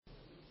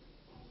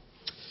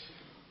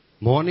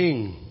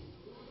Morning.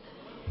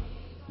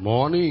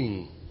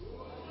 Morning.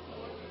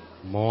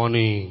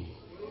 Morning.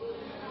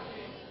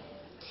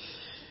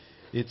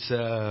 It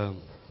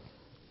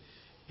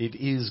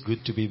is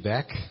good to be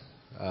back.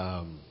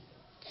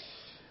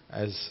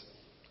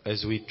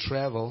 As we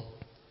travel,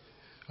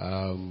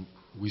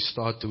 we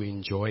start to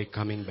enjoy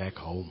coming back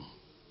home,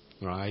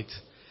 right?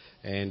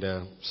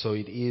 And so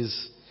it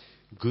is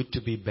good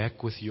to be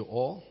back with you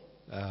all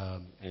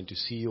and to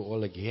see you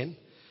all again.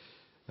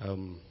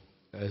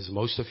 As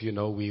most of you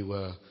know, we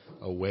were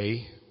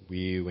away.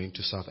 We went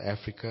to South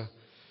Africa,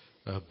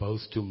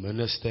 both to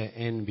minister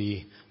and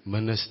be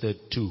ministered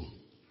to,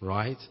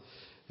 right?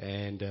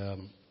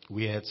 And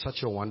we had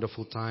such a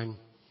wonderful time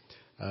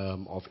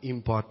of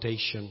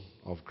impartation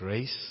of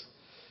grace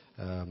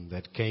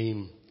that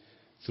came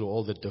through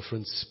all the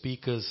different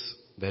speakers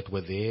that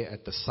were there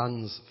at the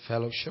Sons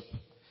Fellowship.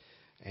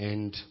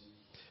 And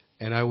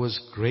I was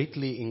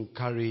greatly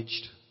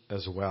encouraged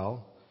as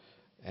well.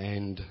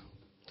 And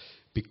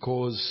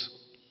because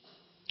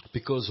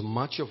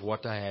much of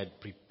what I had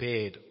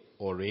prepared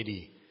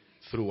already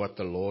through what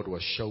the Lord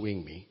was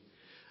showing me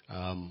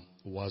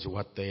was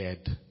what they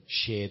had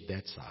shared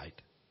that side.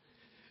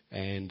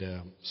 And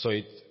so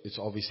it's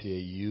obviously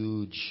a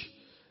huge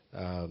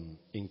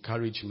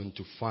encouragement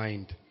to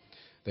find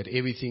that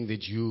everything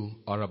that you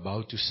are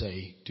about to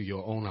say to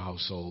your own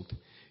household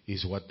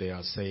is what they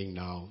are saying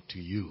now to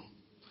you,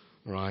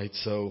 right?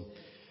 So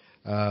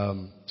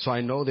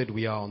I know that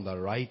we are on the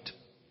right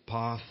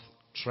path,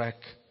 track.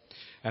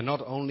 And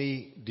not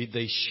only did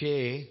they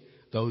share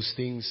those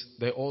things,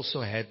 they also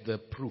had the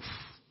proof,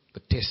 the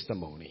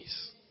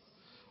testimonies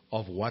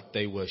of what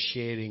they were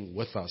sharing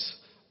with us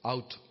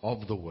out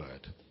of the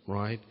Word,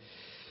 right?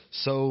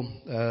 So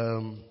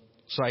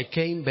I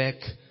came back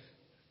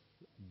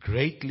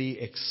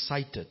greatly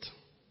excited,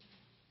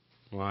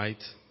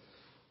 right?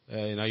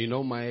 Now you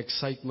know my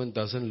excitement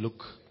doesn't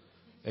look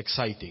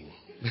exciting,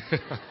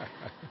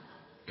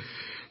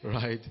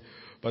 right?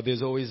 But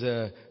there's always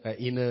a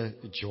inner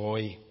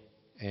joy,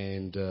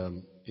 and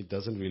it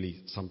doesn't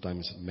really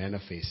sometimes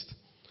manifest,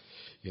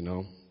 you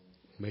know.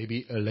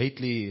 Maybe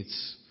lately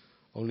it's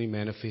only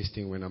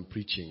manifesting when I'm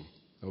preaching,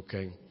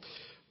 okay?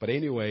 But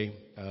anyway,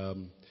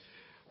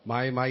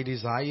 my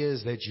desire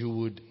is that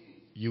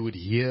you would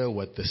hear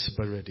what the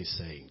Spirit is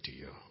saying to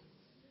you,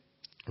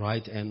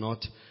 right? And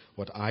not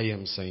what I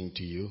am saying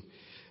to you.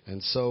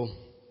 And so,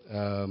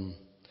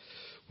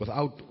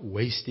 without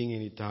wasting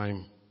any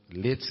time,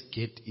 let's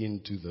get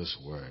into this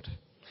word.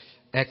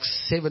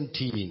 Acts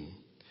 17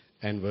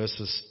 and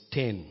verses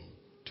 10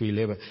 to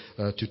 11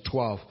 to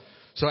 12.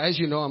 So as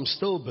you know, I'm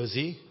still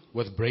busy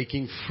with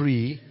breaking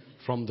free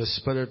from the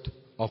spirit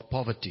of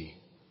poverty.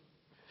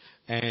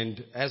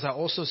 And as I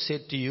also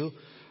said to you,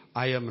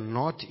 I am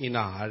not in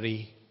a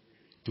hurry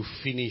to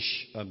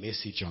finish a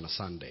message on a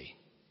Sunday.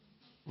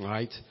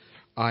 Right?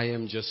 I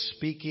am just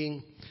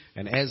speaking,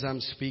 and as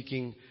I'm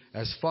speaking,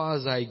 as far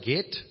as I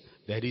get,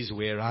 that is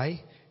where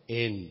I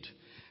end.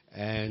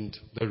 And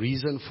the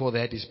reason for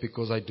that is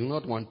because I do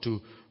not want to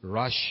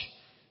rush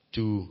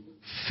to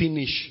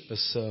finish a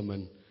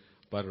sermon,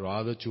 but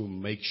rather to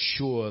make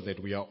sure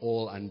that we are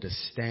all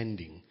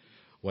understanding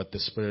what the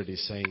Spirit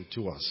is saying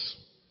to us.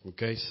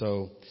 Okay,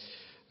 so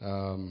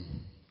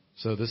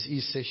this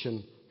is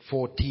session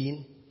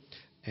 14,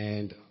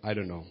 and I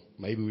don't know,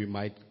 maybe we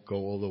might go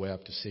all the way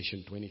up to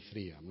session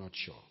 23, I'm not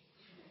sure.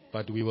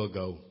 But we will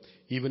go,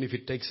 even if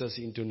it takes us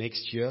into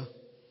next year.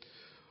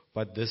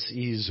 But this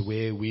is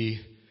where we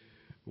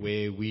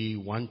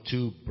want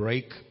to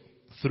break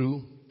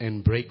through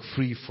and break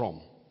free from.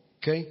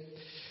 Okay?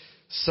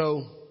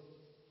 So,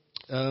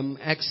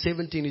 Acts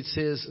 17, it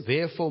says,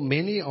 therefore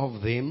many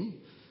of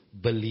them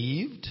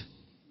believed,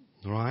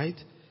 right?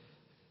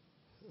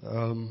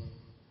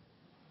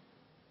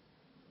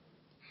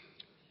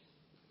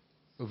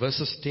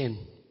 Verses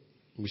 10.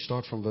 We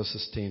start from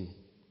verses 10.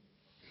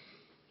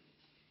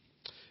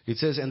 It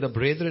says, and the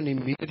brethren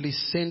immediately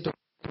sent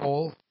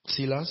Paul,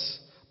 Silas,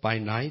 by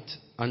night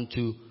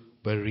unto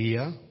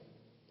Berea,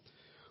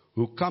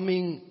 who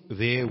coming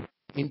there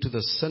into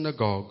the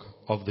synagogue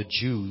of the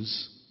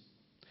Jews,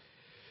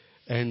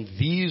 and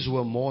these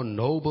were more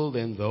noble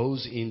than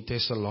those in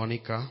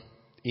Thessalonica,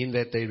 in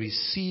that they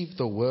received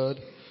the word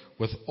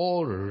with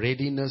all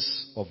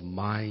readiness of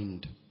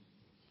mind,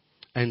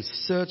 and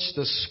searched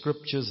the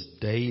scriptures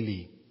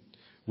daily,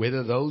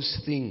 whether those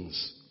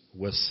things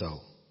were so.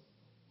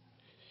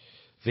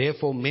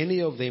 Therefore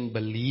many of them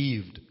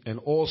believed, and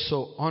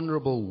also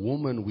honorable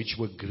women which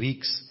were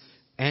Greeks,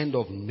 and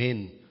of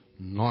men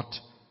not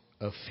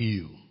a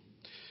few.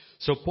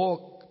 So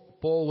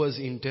Paul was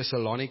in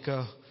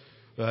Thessalonica.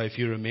 If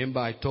you remember,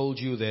 I told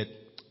you that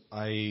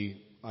I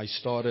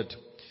started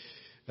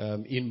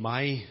in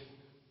my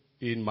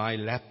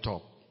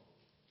laptop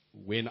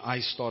when I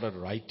started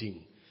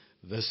writing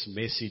this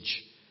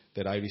message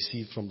that I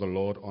received from the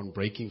Lord on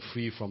breaking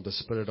free from the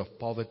spirit of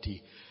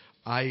poverty.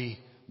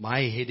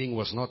 My heading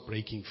was not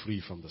breaking free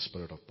from the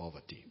spirit of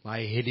poverty. My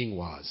heading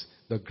was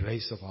the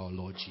grace of our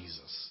Lord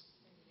Jesus.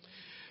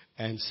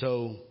 And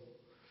so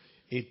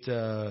It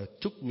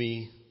took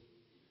me,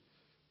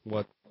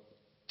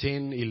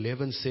 10,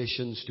 11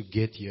 sessions to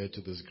get here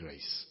to this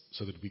grace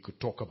so that we could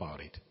talk about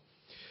it.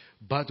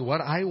 But what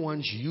I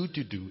want you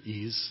to do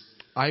is,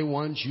 I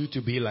want you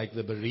to be like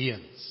the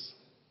Bereans.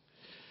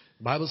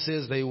 The Bible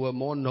says they were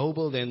more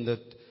noble than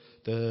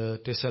the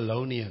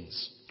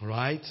Thessalonians,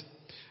 right?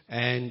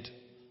 And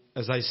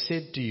as I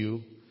said to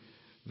you,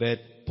 that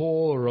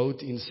Paul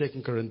wrote in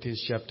 2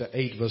 Corinthians chapter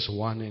 8 verse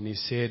 1, and he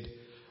said,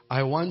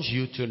 I want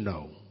you to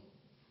know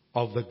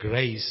of the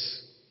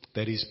grace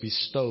that is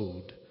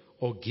bestowed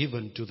or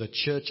given to the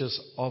churches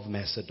of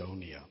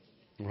Macedonia,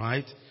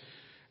 right?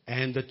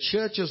 And the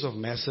churches of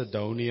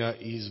Macedonia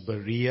is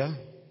Berea,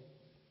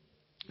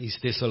 is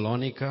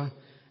Thessalonica,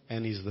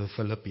 and is the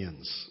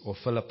Philippians or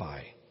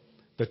Philippi.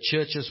 The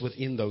churches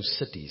within those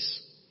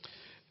cities.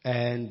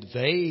 And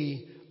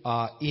they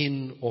are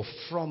in or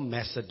from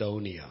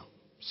Macedonia.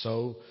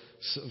 So,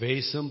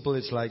 very simple,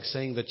 it's like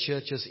saying the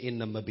churches in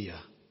Namibia.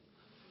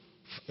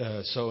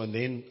 And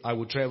then I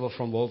would travel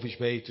from Walvis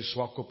Bay to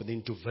Swakop and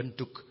then to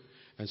Windhoek.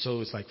 And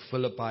so it's like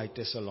Philippi,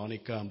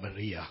 Thessalonica, and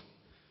Berea.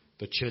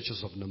 The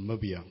churches of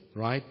Namibia,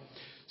 right?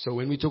 So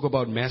when we talk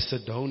about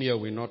Macedonia,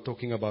 we're not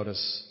talking about a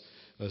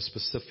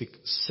specific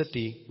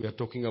city. We are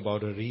talking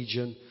about a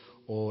region,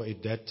 or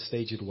at that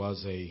stage it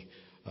was a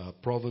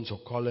province or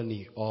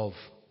colony of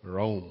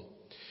Rome.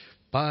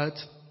 But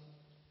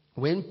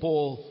when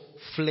Paul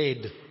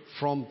fled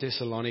from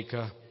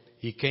Thessalonica,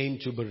 he came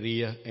to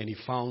Berea and he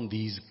found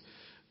these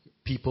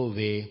people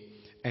there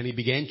and he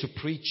began to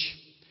preach.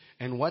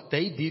 And what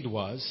they did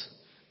was,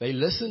 they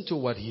listened to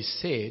what he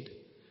said,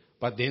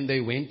 but then they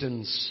went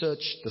and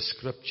searched the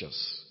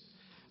scriptures.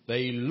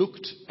 They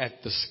looked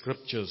at the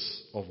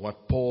scriptures of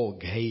what Paul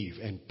gave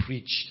and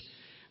preached.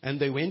 And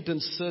they went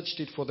and searched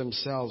it for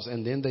themselves.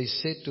 And then they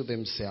said to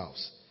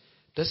themselves,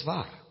 Dis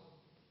waar.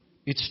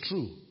 It's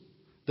true.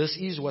 This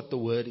is what the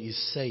word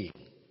is saying.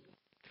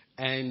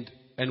 And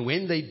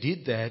when they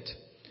did that,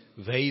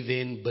 they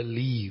then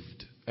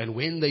believed. And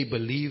when they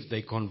believed,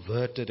 they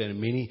converted, and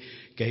many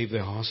gave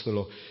their hearts to the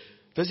Lord.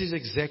 This is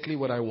exactly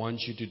what I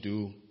want you to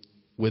do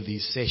with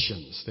these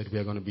sessions that we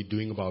are going to be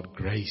doing about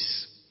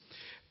grace.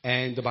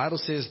 And the Bible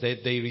says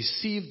that they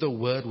received the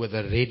word with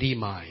a ready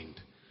mind,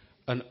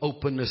 an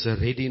openness, a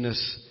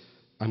readiness.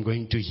 I'm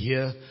going to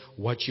hear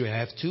what you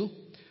have to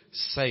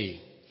say.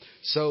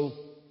 So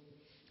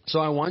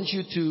I want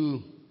you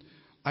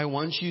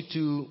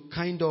to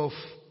kind of,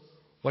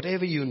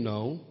 whatever you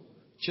know,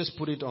 just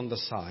put it on the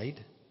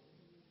side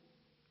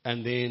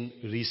and then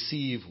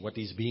receive what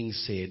is being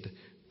said.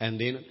 And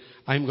then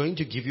I'm going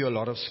to give you a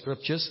lot of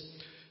scriptures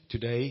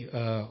today.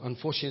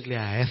 Unfortunately,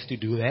 I have to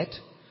do that,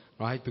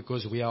 right?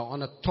 Because we are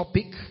on a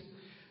topic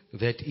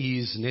that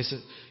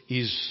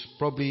is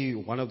probably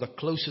one of the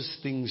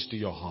closest things to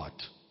your heart,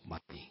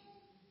 money.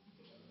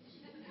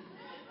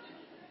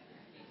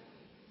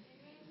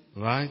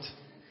 Right?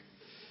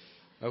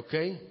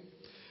 Okay?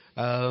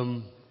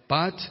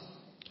 But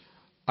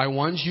I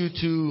want you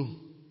to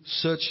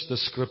search the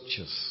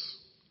scriptures.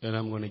 And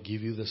I'm going to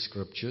give you the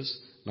scriptures.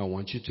 And I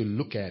want you to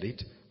look at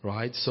it,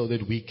 right? So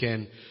that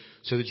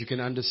you can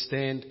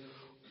understand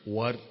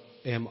what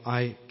am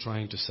I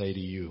trying to say to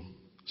you.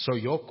 So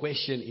your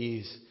question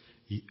is,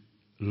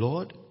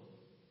 Lord,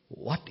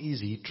 what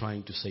is He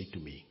trying to say to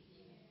me?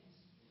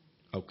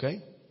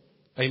 Okay?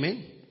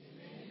 Amen?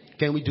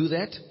 Can we do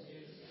that?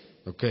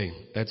 Okay,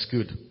 that's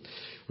good.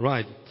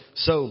 Right.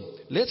 So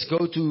let's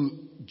go to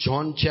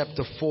John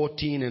chapter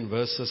 14 and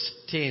verses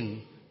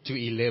 10 to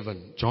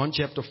 11. John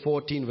chapter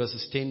 14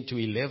 verses 10 to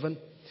 11.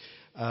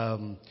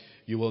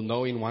 You will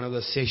know in one of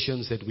the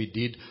sessions that we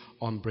did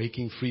on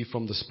breaking free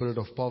from the spirit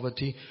of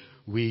poverty,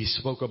 we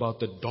spoke about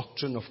the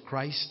doctrine of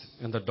Christ.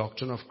 And the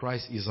doctrine of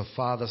Christ is a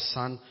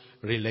father-son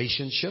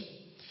relationship.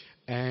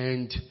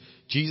 And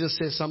Jesus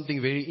says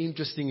something very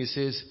interesting. He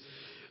says,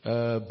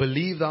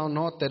 believe thou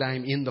not that I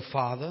am in the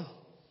Father,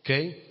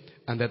 okay,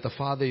 and that the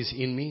Father is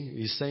in me.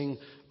 He's saying,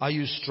 are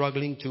you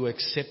struggling to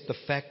accept the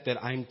fact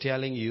that I'm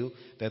telling you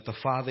that the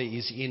Father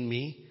is in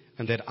me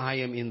and that I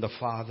am in the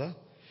Father?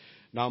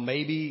 Now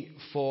maybe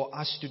for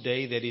us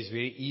today that is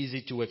very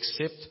easy to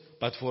accept,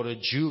 but for a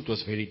Jew it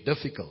was very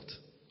difficult,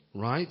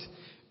 right?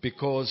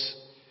 Because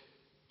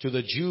to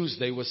the Jews,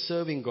 they were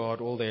serving God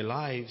all their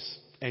lives,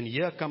 and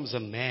here comes a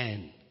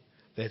man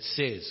that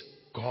says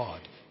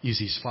God is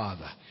his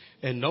Father.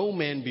 And no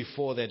man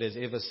before that has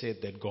ever said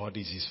that God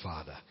is his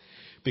Father.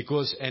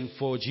 And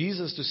for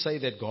Jesus to say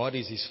that God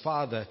is his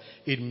Father,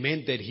 it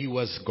meant that he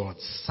was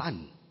God's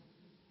Son.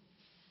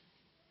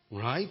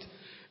 Right?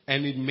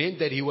 And it meant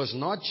that he was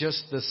not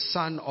just the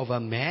son of a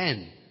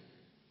man,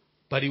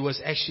 but he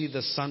was actually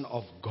the Son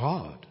of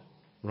God.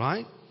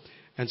 Right?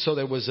 And so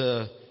so it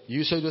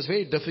was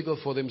very difficult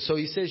for them. So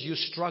he says, you're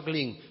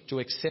struggling to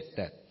accept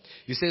that.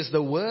 He says,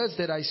 the words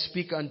that I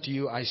speak unto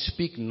you, I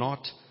speak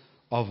not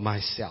of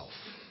myself.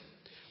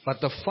 But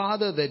the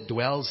Father that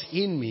dwells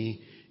in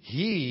me,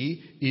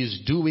 He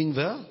is doing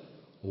the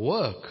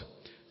work.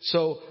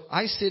 So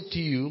I said to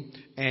you,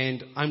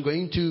 and I'm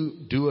going to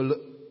do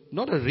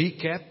not a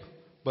recap,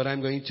 but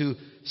I'm going to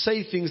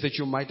say things that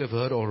you might have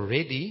heard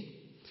already,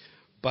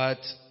 but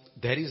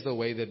that is the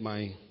way that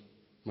my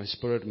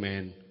spirit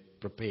man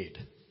prepared,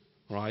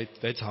 right?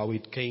 That's how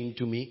it came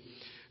to me.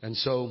 And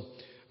so,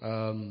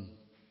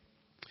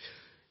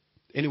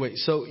 anyway,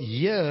 so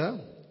here,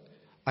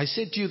 I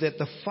said to you that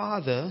the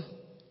Father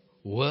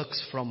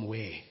works from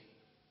where?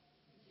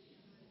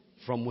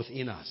 From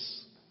within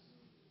us.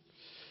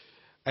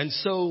 And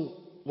so,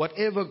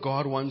 whatever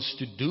God wants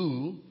to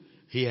do,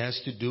 He has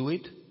to do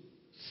it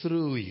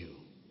through you.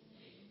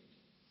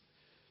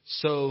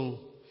 So,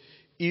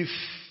 if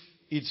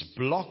it's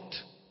blocked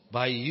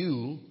by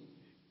you,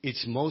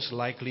 it's most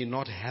likely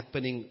not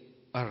happening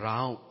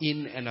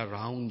in and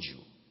around you.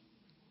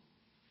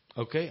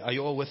 Okay? Are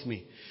you all with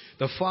me?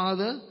 The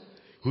Father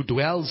who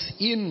dwells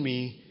in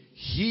me,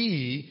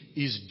 He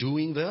is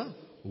doing the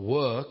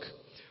work.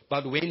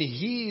 But when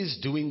He is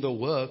doing the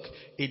work,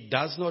 it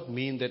does not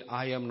mean that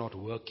I am not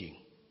working.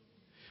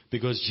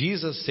 Because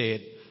Jesus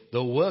said,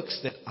 the works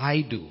that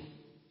I do.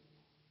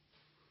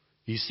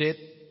 He said,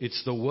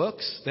 it's the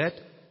works that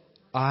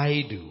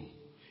I do.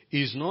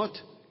 It's not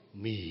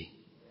me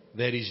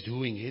that is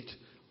doing it,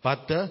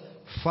 but the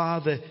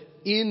Father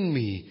in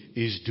me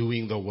is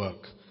doing the work.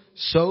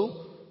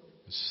 So,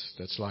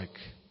 that's like,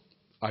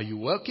 are you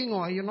working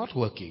or are you not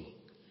working?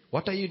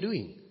 What are you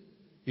doing?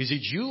 Is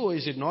it you or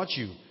is it not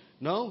you?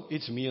 No,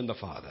 it's me and the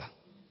Father.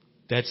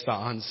 That's the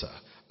answer.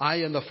 I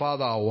and the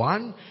Father are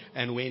one,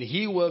 and when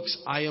He works,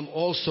 I am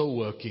also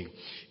working.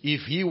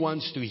 If He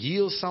wants to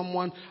heal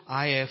someone,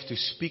 I have to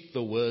speak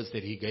the words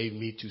that He gave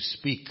me to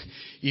speak.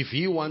 If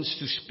He wants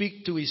to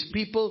speak to His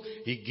people,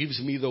 He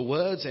gives me the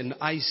words, and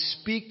I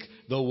speak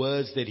the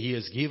words that He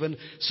has given,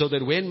 so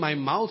that when my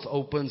mouth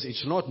opens,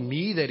 it's not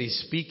me that is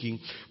speaking,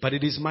 but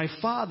it is my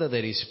Father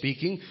that is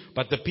speaking,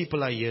 but the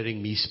people are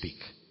hearing me speak.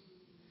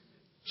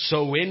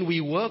 So when we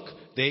work,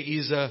 there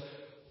is a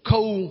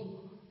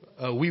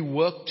we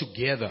work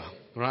together,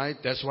 right?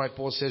 That's why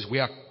Paul says we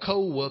are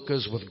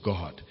co-workers with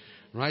God,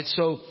 right?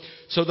 So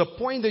the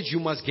point that you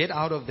must get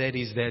out of that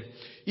is that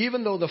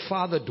even though the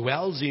Father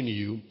dwells in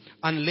you,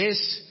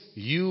 unless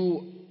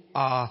you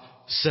are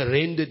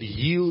surrendered,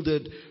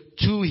 yielded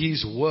to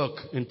His work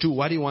and to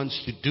what He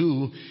wants to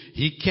do,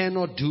 He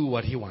cannot do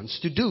what He wants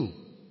to do.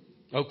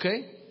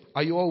 Okay?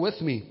 Are you all with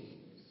me?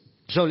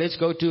 So let's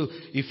go to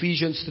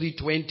Ephesians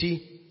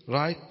 3:20.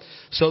 Right?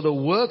 So the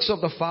works of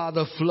the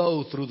Father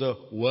flow through the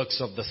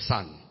works of the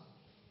Son.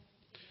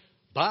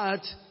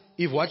 But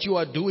if what you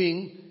are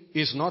doing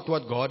is not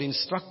what God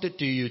instructed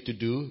to you to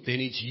do, then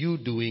it's you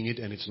doing it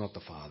and it's not the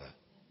Father.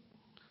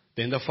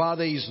 Then the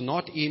Father is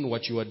not in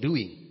what you are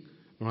doing.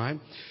 Right?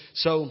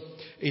 So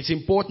it's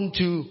important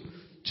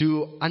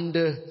to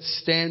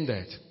understand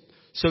that.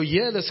 So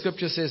here the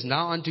scripture says,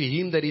 now unto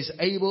Him that is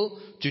able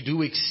to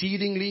do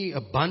exceedingly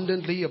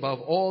abundantly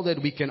above all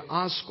that we can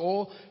ask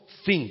or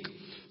think.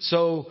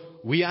 So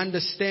we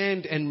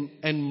understand,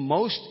 and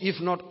most,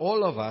 if not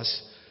all of us,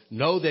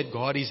 know that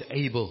God is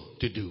able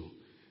to do.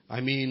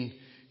 I mean,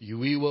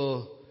 we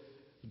will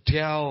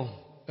tell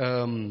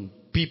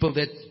people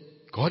that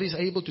God is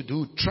able to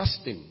do.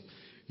 Trust Him.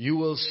 You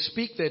will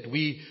speak that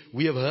we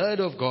have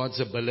heard of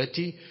God's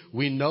ability.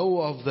 We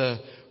know of the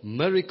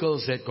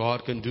miracles that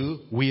God can do.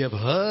 We have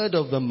heard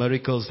of the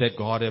miracles that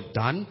God has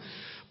done.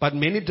 But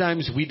many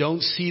times we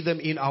don't see them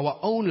in our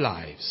own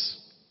lives.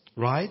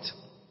 Right?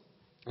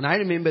 And I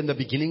remember in the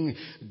beginning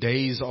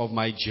days of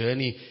my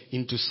journey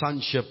into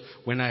sonship,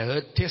 when I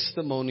heard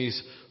testimonies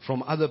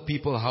from other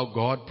people how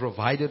God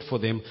provided for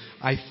them,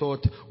 I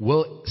thought,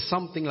 will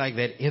something like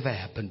that ever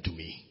happen to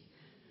me?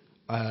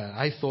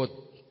 I thought,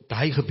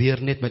 daai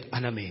gebeur net met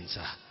ander mense,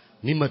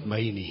 nie met my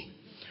nie.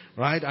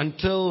 Right?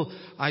 Until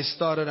I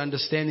started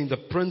understanding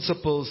the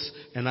principles,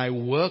 and I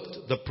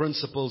worked the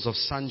principles of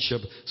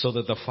sonship so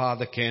that the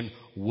Father can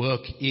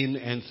work in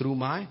and through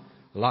my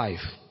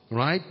life.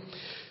 Right?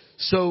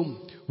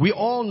 So, we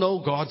all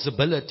know God's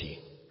ability.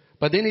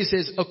 But then He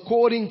says,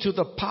 according to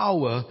the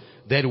power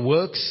that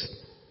works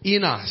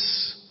in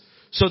us.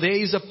 So there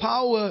is a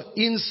power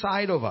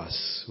inside of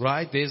us,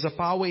 right? There's a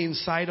power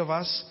inside of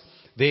us.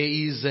 There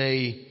is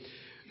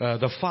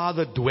the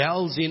Father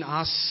dwells in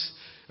us.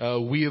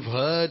 We have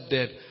heard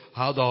that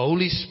how the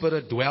Holy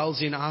Spirit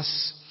dwells in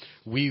us.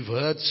 We've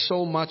heard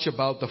so much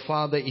about the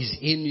Father is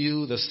in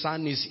you, the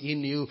Son is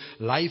in you,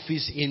 life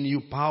is in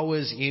you, power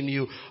is in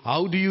you.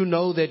 How do you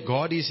know that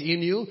God is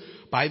in you?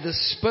 By the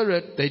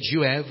Spirit that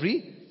you have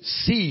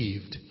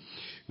received.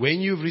 When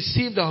you've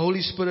received the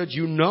Holy Spirit,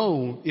 you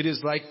know it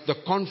is like the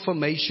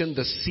confirmation,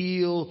 the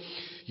seal.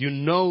 You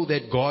know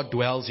that God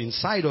dwells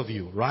inside of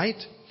you, right?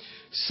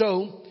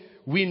 So,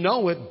 we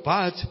know it,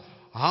 but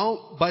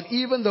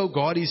even though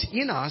God is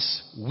in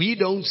us, we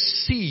don't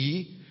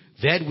see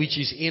that which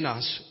is in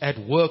us at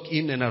work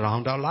in and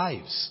around our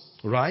lives.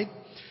 Right?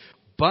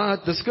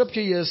 But the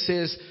scripture here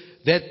says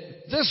that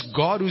this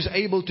God who's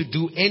able to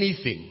do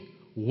anything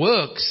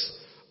works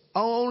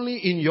only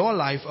in your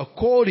life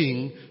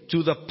according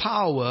to the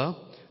power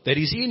that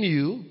is in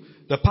you.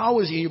 The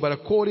power is in you, but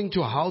according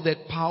to how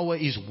that power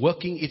is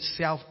working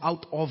itself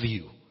out of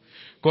you.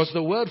 Because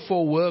the word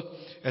for work,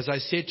 as I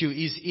said to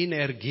you, is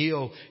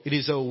energeo. It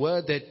is a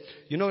word that,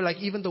 like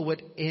even the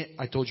word,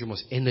 I told you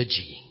was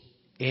energy.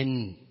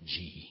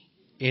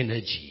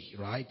 Energy,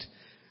 right?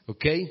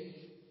 Okay?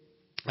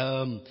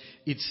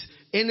 It's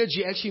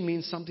energy actually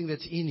means something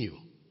that's in you.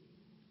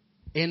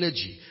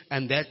 Energy.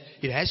 And that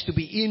it has to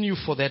be in you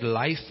for that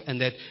life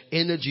and that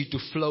energy to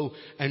flow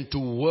and to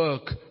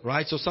work,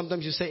 right? So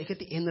sometimes you say, ek het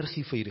die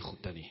energie vir hierdie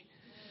goed nie.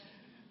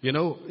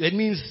 That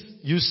means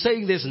you're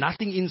saying there's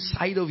nothing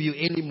inside of you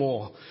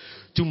anymore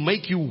to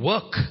make you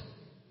work,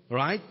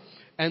 right?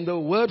 And the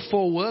word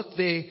for work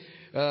there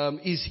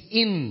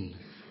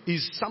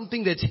is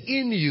something that's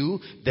in you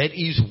that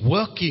is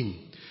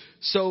working.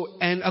 So,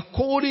 and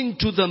according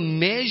to the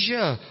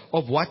measure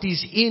of what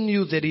is in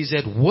you that is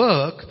at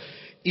work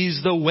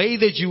is the way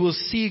that you will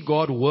see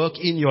God work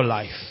in your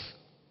life.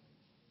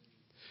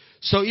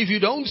 So if you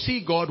don't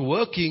see God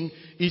working,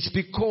 it's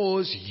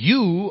because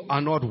you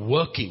are not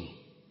working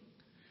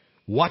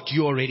what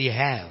you already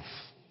have.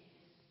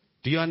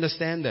 Do you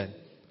understand that?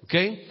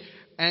 Okay?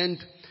 And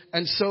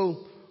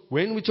so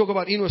when we talk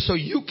about inward, so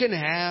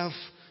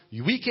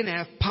we can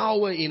have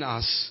power in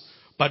us,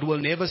 but we'll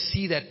never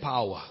see that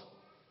power.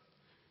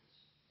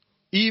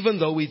 Even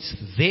though it's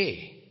there,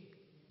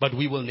 but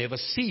we will never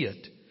see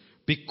it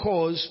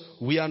because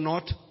we are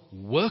not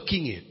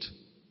working it.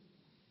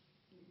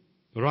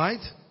 Right?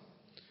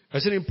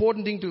 That's an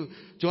important thing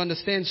to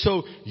understand.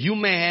 So you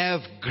may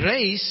have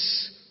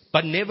grace,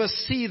 but never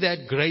see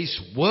that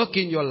grace work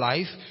in your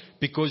life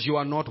because you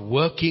are not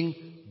working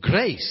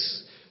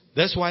grace.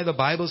 That's why the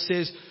Bible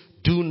says,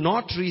 do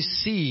not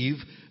receive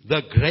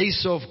the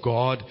grace of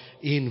God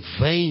in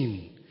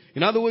vain.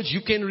 In other words,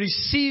 you can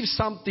receive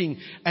something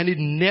and it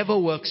never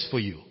works for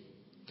you.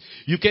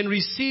 You can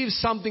receive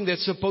something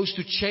that's supposed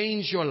to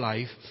change your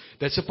life,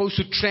 that's supposed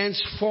to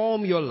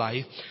transform your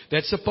life,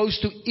 that's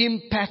supposed to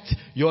impact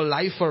your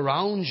life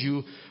around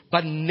you,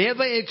 but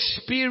never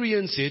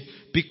experience it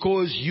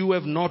because you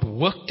have not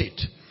worked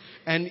it.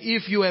 And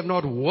if you have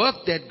not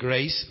worked that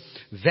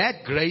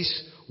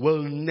grace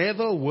will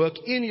never work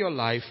in your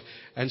life.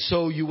 And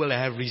so you will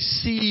have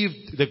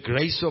received the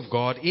grace of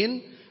God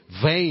in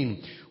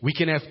vain. We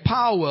can have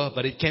power,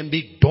 but it can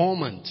be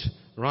dormant,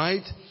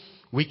 right?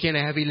 We can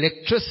have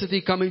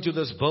electricity coming to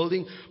this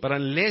building, but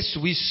unless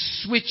we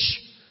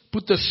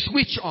put the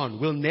switch on,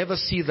 we'll never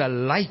see the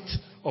light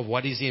of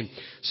what is in.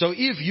 So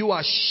if you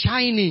are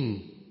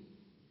shining,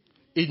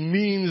 it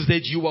means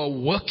that you are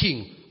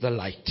working the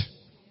light.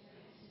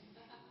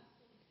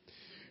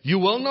 You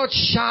will not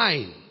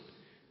shine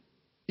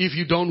if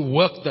you don't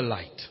work the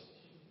light.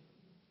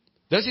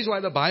 This is why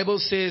the Bible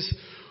says,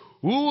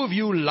 who of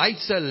you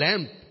lights a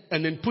lamp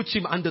and then puts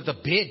him under the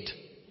bed?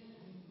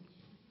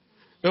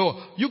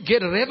 You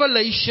get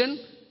revelation,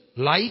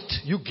 light,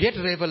 you get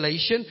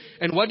revelation,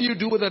 and what do you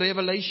do with the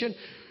revelation?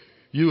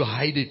 You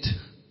hide it.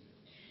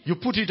 You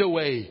put it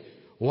away.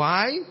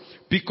 Why?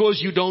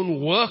 Because you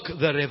don't work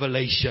the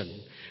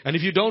revelation. And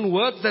if you don't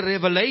work the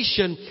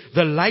revelation,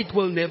 the light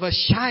will never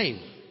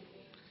shine.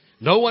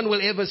 No one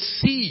will ever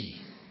see.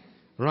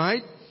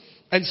 Right?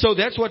 And so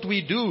that's what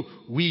we do.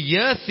 We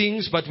hear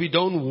things, but we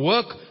don't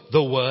work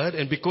the word.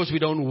 And because we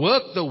don't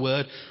work the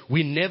word,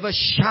 we never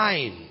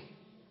shine.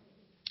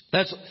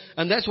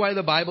 That's why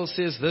the Bible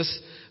says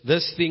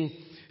this thing.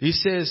 He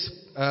says,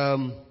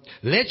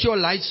 let your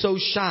light so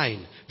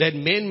shine that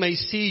men may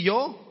see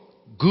your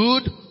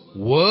good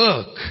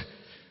work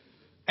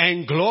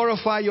and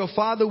glorify your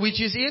Father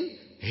which is in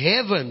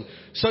heaven.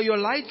 So your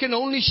light can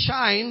only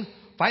shine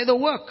by the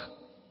work.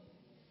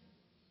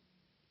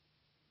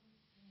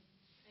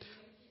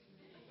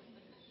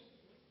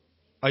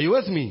 Are you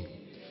with me?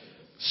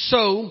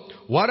 So,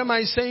 what am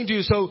I saying to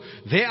you? So,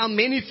 there are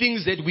many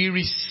things that we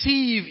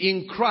receive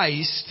in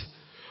Christ,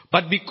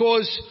 but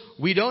because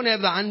we don't have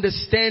the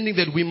understanding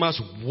that we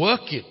must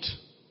work it,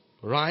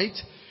 right?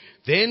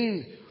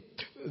 Then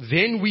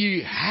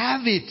we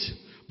have it,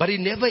 but it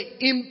never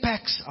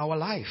impacts our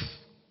life.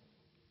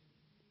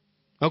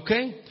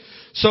 Okay?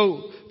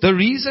 So, the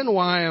reason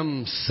why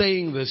I'm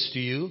saying this to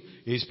you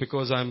is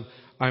because I'm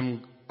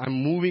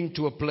moving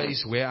to a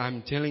place where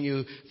I'm telling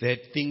you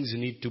that things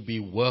need to be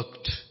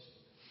worked.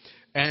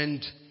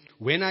 And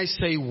when I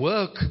say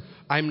work,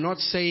 I'm not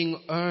saying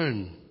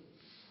earn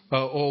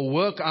or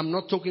work. I'm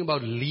not talking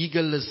about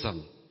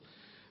legalism,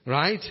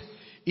 right?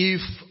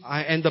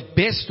 And the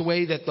best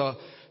way that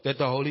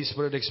the Holy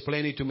Spirit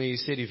explained it to me, he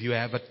said, if you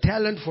have a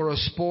talent for a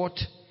sport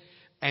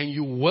and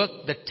you work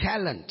the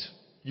talent,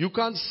 you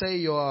can't say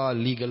you are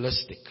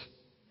legalistic.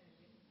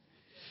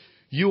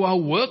 You are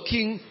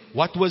working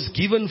what was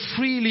given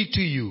freely to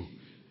you.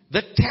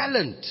 The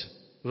talent,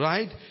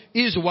 right,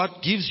 is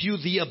what gives you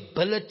the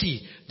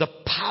ability, the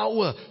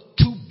power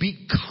to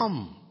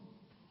become.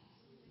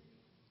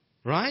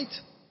 Right?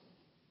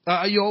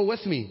 Are you all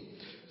with me?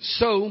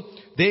 So,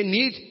 you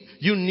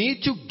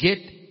need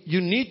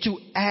to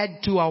add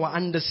to our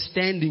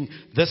understanding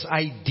this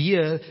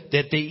idea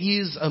that there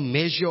is a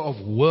measure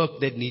of work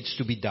that needs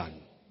to be done.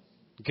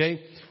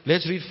 Okay?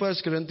 Let's read 1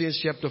 Corinthians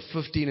chapter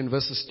 15 and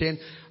verses 10.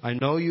 I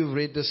know you've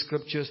read the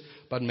scriptures,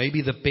 but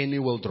maybe the penny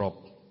will drop.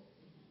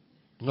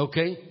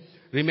 Okay?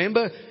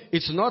 Remember,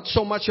 it's not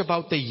so much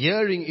about the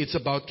hearing, it's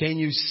about can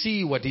you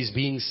see what is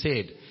being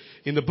said.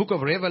 In the book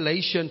of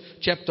Revelation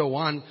chapter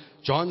 1,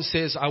 John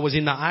says, I was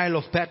in the Isle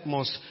of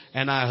Patmos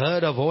and I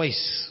heard a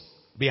voice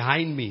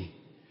behind me.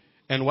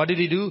 And what did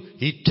he do?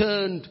 He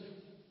turned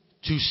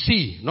to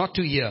see, not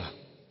to hear.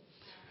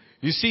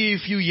 You see,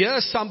 if you hear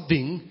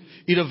something,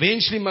 it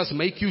eventually must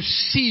make you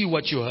see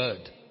what you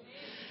heard.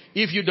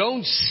 If you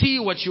don't see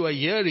what you are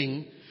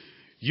hearing,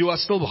 you are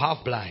still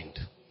half blind.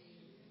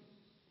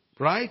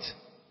 Right?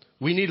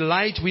 We need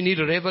light, we need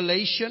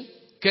revelation.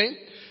 Okay?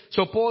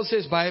 So Paul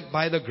says,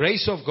 by the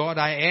grace of God,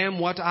 I am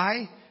what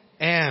I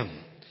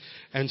am.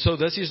 And so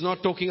this is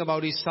not talking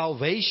about his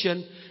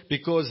salvation,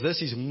 because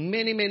this is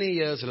many, many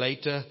years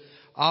later.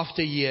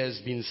 After he has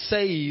been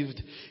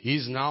saved,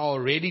 he's now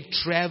already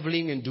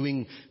traveling and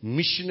doing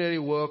missionary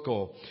work,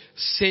 or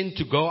sent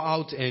to go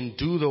out and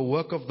do the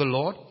work of the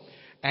Lord.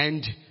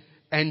 And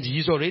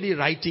he's already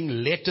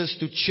writing letters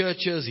to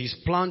churches. He's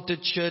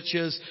planted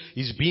churches.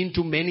 He's been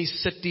to many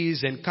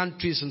cities and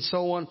countries and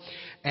so on.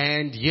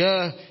 And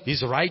here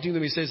he's writing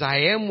them. He says, I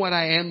am what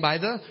I am by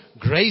the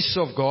grace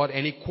of God.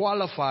 And he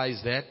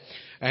qualifies that.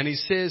 And he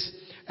says,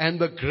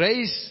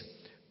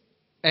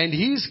 and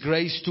his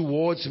grace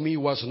towards me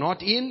was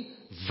not in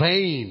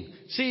vain.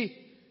 See,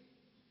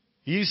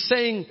 he's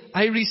saying,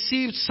 I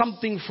received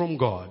something from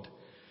God,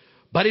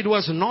 but it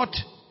was not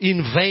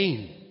in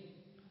vain.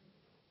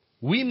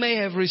 We may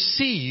have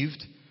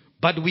received,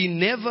 but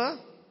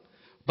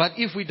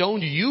if we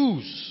don't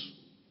use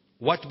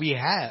what we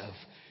have,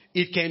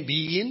 it can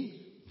be in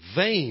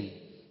vain.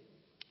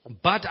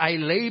 But I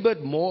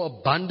labored more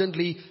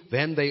abundantly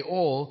than they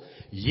all,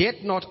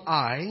 yet not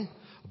I,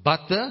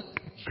 but the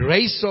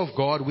grace of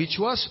God which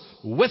was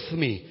with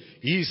me.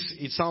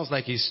 It sounds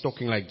like he's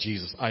talking like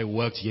Jesus. I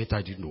worked, yet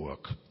I didn't work.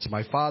 It's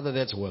my Father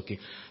that's working.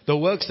 The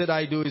works that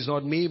I do is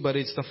not me, but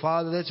it's the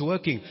Father that's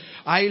working.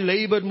 I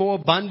labored more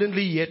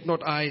abundantly, yet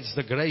not I. It's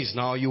the grace.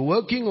 Now, are you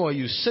working, or are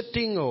you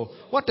sitting, or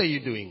what are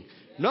you doing?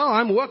 No,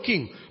 I'm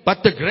working. But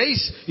the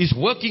grace is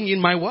working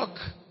in my work.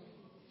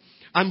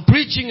 I'm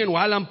preaching, and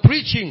while I'm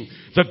preaching,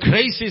 the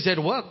grace is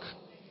at work.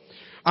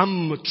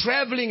 I'm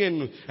traveling,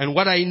 and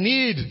what I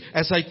need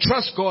as I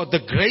trust God,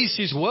 the grace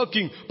is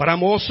working, but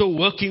I'm also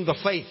working the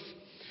faith.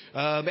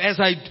 As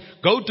I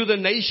go to the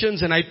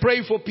nations and I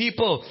pray for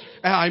people,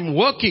 I'm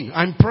working,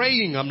 I'm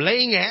praying, I'm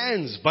laying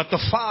hands, but the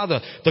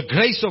Father, the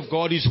grace of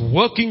God is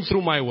working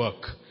through my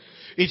work.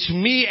 It's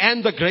me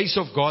and the grace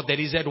of God that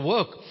is at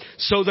work.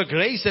 So the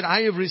grace that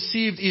I have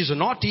received is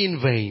not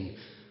in vain.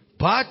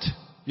 But,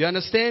 you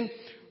understand?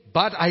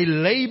 But I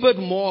labored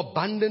more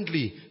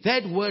abundantly.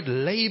 That word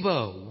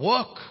labor,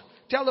 work.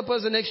 Tell the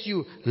person next to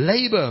you,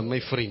 labor, my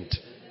friend.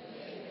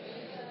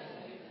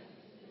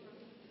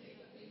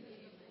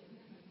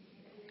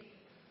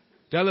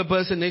 Tell the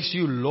person next to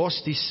you,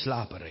 los die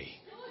slapery.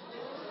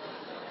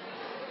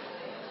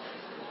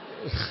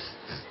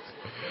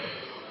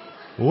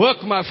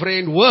 Work, my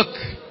friend, work.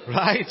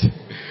 Right?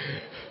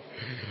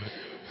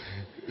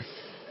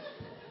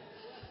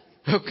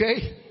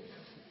 Okay?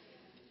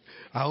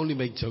 I only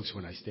make jokes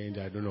when I stand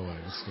there. I don't know why.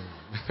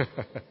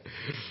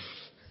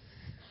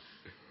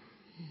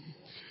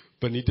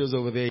 Benito's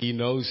over there. He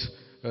knows.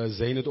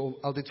 Zayn het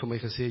altyd vir my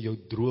gesê, jou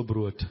droë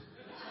brood.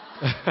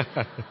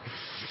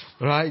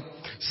 Right?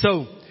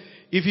 So,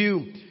 if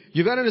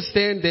you got to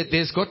understand that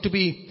there's got to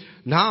be,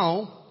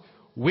 now,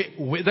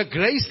 the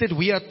grace that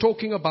we are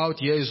talking about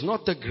here is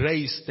not the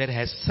grace that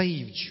has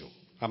saved you.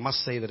 I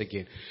must say that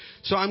again.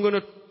 So I'm going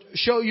to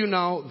show you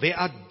now, there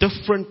are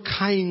different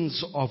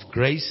kinds of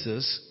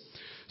graces,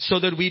 so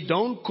that we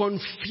don't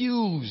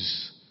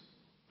confuse,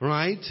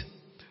 right,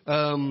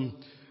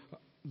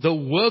 the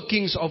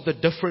workings of the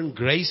different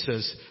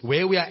graces,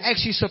 where we are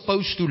actually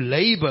supposed to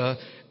labor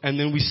and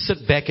then we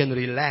sit back and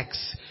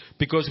relax,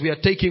 because we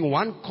are taking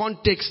one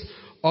context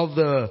of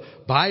the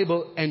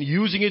Bible and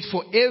using it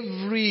for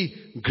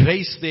every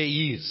grace there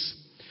is.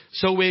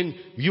 So when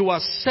you are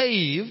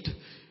saved,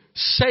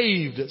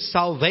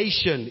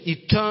 salvation,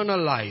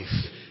 eternal life,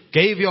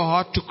 gave your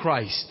heart to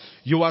Christ,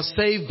 you are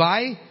saved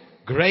by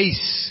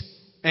grace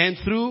and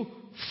through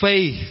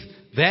faith,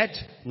 that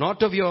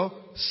not of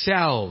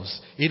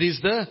yourselves. It is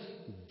the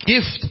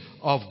gift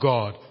of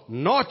God,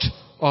 not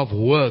of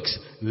works,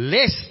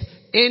 lest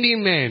any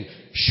man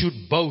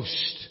should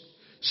boast.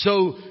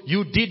 So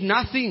you did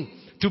nothing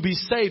to be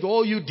saved.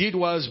 All you did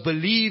was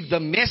believe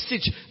the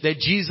message that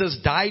Jesus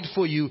died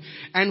for you.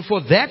 And for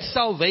that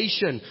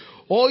salvation,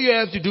 all you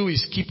have to do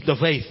is keep the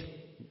faith.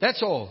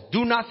 That's all.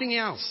 Do nothing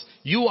else.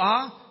 You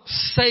are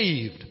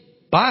saved.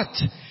 But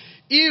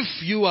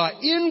if you are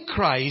in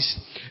Christ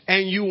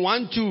and you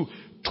want to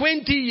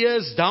 20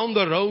 years down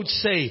the road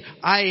say,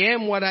 I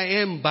am what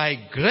I am by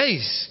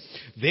grace,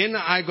 then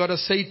I gotta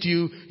say to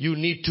you, you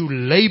need to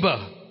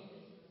labor.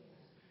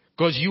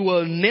 Because you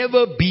will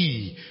never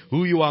be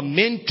who you are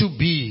meant to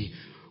be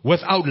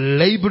without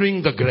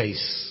laboring the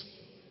grace.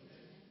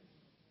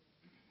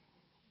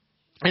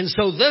 And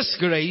so this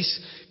grace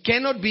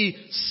cannot be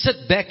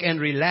sit back and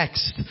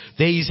relaxed.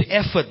 There is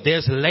effort,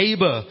 there's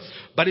labor,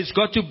 but it's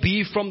got to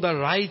be from the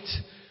right,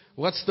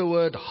 what's the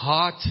word,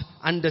 heart,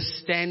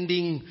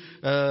 understanding,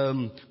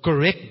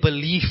 correct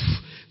belief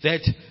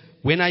that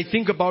when I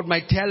think about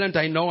my talent,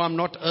 I know I'm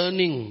not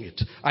earning it.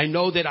 I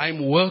know that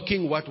I'm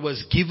working what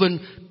was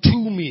given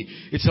to me.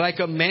 It's like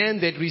a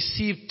man that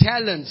received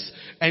talents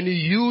and he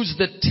used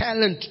the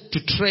talent to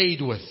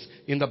trade with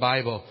in the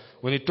Bible.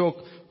 When he took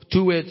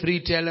 2 or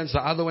 3 talents, the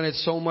other one had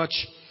so much.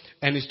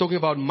 And he's talking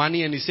about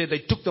money, and he said they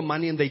took the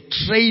money and they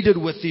traded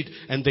with it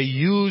and they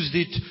used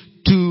it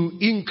to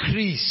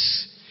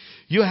increase.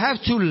 You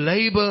have to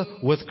labor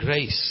with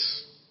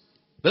grace.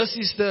 This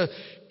is the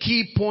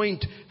key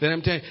point that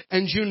I'm telling you.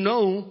 And you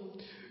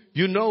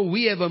know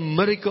we have a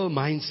miracle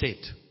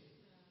mindset.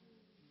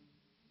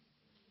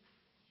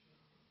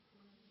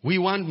 We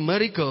want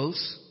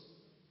miracles.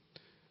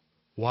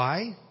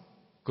 Why?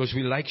 Because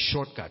we like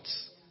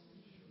shortcuts.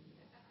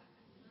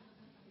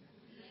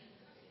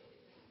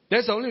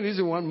 That's the only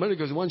reason we want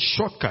miracles. We want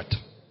shortcut.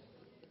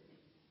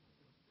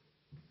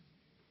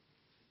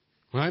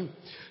 Right?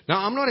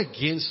 Now, I'm not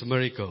against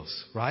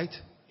miracles, right?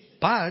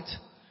 But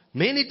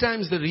many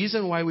times the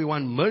reason why we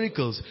want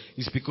miracles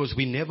is because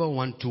we never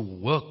want to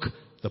work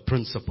the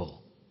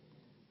principle.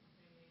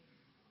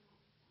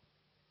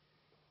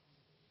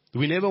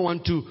 We never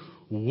want to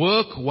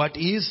work what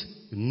is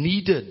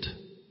needed,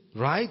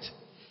 right?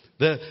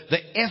 The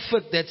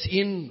effort that's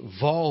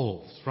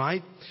involved,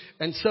 right?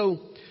 And so,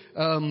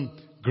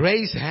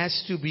 grace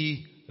has to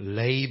be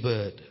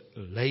labored,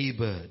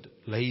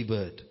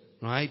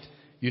 right?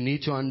 You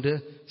need to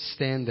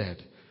understand that.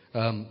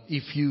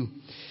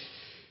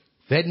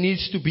 That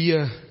needs to be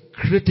a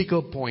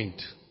critical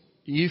point.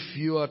 If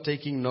you are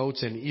taking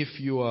notes and if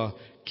you are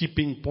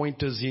keeping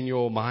pointers in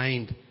your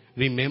mind,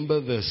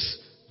 remember this.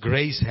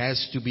 Grace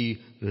has to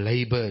be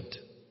labored.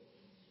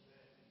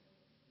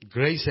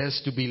 Grace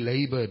has to be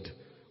labored.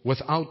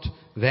 Without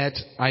that,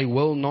 I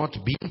will not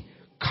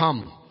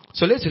become.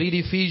 So let's read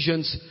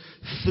Ephesians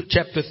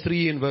chapter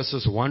 3 and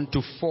verses 1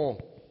 to 4.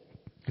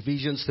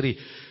 Ephesians 3.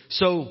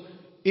 So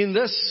in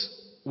this,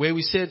 where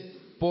we said,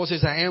 Paul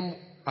says, I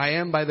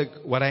am by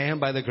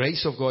the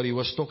grace of God. He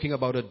was talking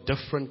about a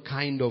different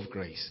kind of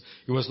grace.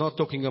 He was not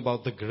talking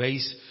about the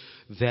grace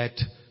that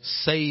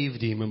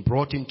saved him and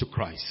brought him to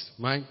Christ.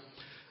 Right?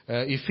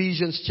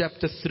 Ephesians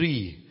chapter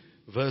 3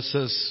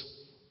 verses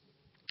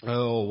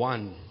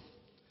 1.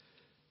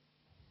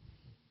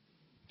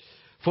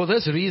 For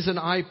this reason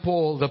I,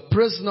 Paul, the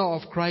prisoner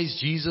of Christ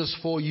Jesus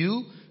for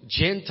you,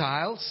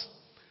 Gentiles.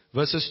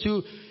 Verses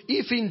 2.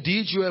 If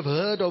indeed you have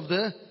heard of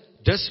the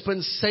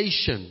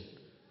dispensation,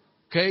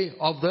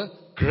 of the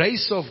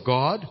grace of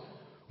God,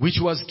 which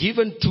was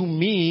given to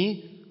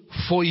me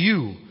for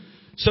you.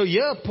 So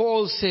here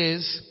Paul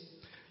says,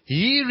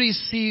 he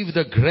received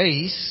a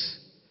grace,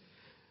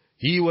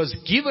 he was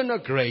given a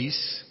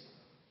grace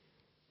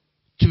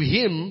to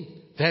him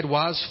that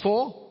was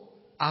for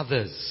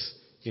others.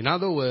 In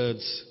other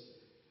words,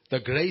 the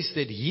grace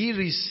that he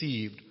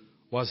received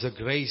was a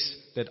grace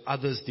that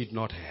others did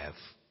not have.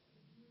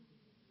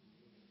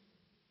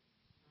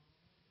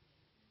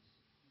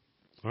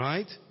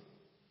 Right?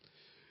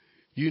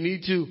 You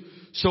need to.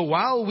 So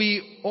while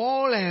we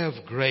all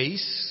have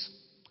grace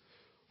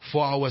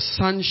for our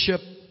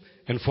sonship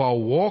and for our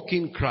walk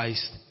in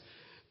Christ,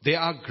 there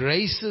are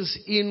graces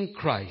in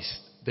Christ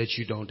that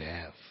you don't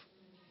have.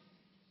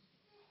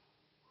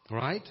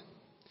 Right?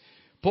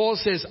 Paul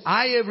says,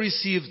 I have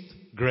received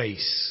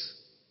grace,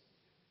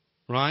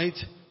 right,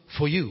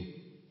 for you.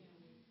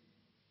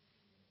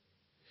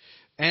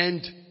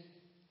 And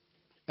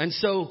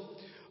so,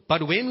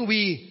 but when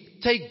we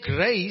take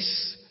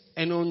grace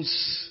en ons,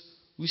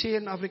 hoe sê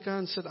in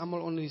Afrikaans sit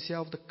almal onder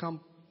dieselfde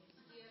kamp?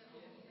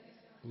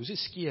 Hoe sê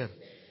skeer?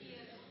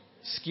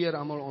 Skeer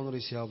almal onder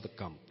dieselfde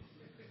kamp.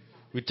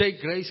 We take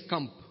grace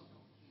kamp.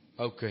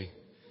 Okay.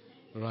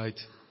 Right.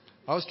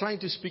 I was trying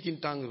to speak in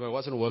tongues, but it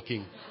wasn't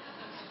working.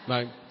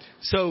 Right.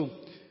 So,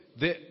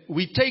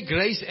 we take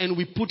grace and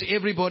we put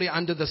everybody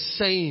under the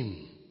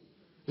same.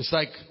 It's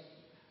like,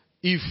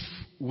 if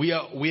we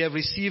have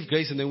received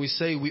grace and then we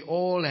say we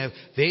all have,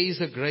 there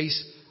is a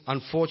grace,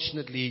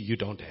 unfortunately, you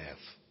don't have.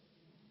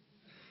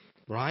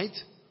 Right?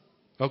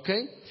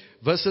 Okay?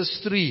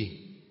 Verses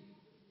 3.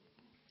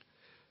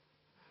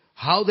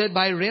 How that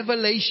by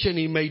revelation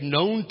he made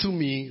known to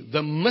me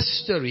the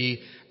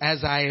mystery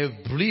as I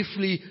have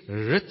briefly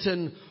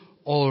written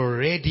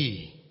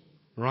already.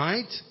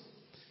 Right?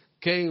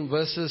 Okay, in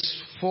verses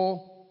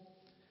 4.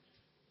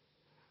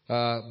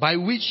 By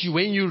which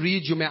when you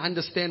read you may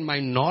understand my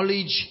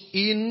knowledge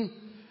in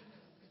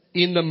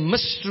the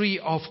mystery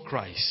of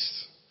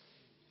Christ.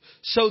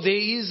 So there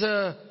is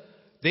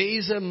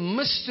a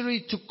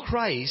mystery to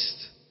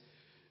Christ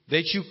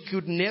that you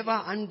could never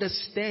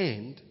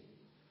understand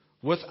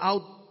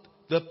without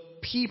the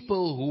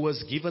people who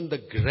was given the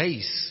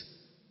grace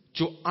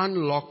to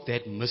unlock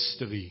that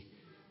mystery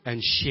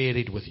and share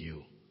it with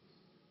you.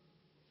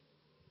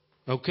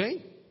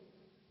 Okay?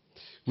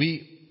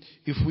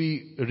 If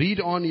we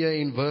read on here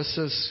in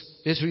verses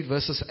let's read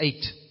verses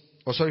 8.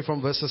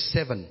 From verses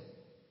 7.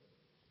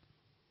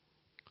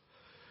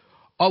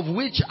 Of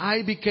which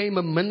I became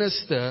a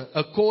minister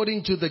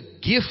according to the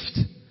gift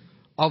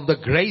of the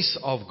grace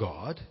of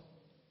God.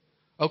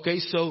 Okay,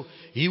 so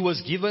he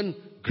was given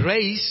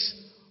grace,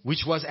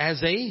 which was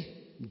as a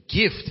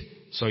gift.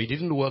 So he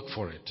didn't work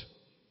for it.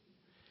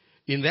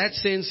 In that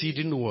sense, he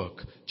didn't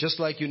work. Just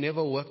like you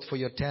never worked for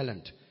your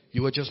talent.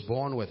 You were just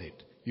born with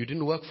it. You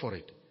didn't work for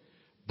it.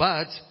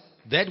 But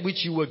that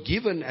which you were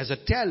given as a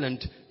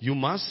talent, you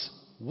must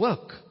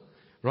work.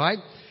 Right?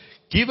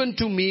 Given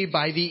to me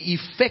by the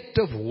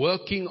effective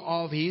working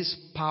of his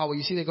power.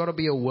 You see, there got to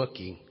be a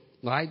working.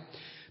 Right?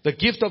 The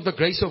gift of the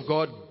grace of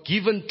God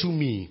given to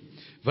me.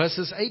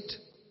 Verses 8.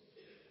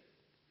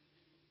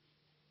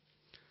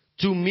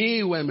 To me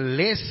who am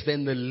less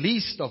than the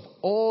least of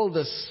all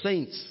the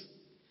saints,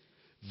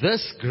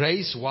 this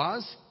grace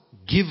was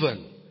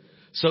given.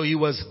 So he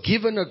was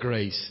given a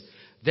grace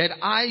that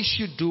I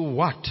should do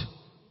what?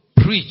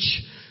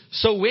 Preach.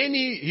 So when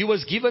he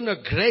was given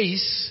a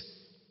grace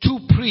to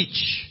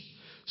preach.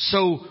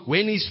 So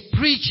when he's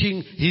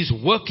preaching, he's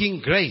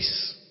working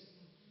grace.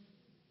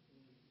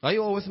 Are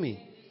you all with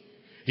me?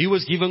 He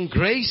was given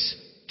grace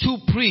to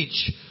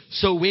preach.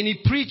 So when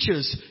he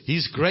preaches,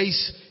 his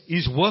grace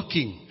is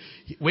working.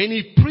 When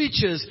he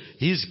preaches,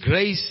 his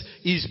grace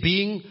is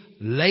being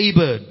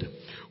labored.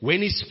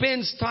 When he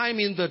spends time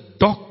in the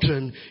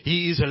doctrine,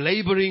 he is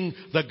laboring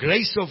the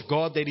grace of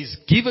God that is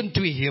given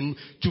to him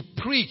to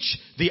preach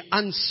the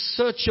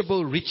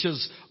unsearchable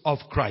riches of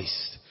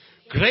Christ.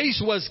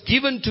 Grace was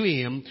given to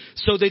him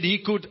so that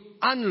he could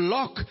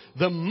unlock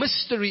the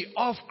mystery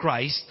of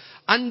Christ,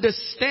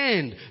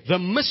 understand the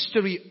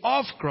mystery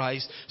of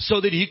Christ, so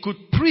that he could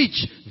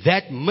preach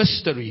that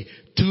mystery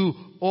to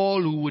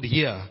all who would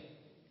hear.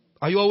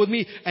 Are you all with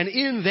me? And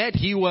in that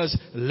he was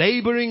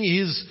laboring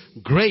his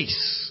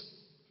grace.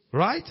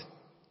 Right?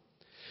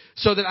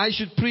 So that I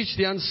should preach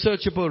the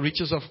unsearchable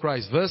riches of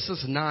Christ.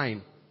 Verses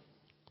 9.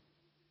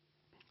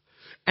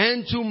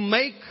 And to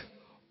make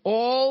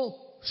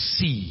all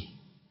see.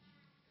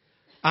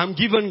 I'm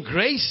given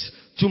grace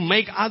to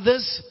make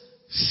others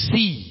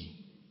see.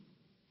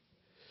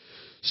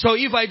 So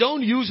if I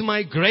don't use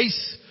my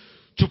grace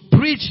to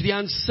preach the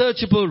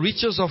unsearchable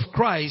riches of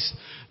Christ,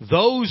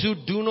 those who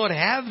do not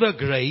have the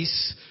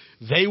grace,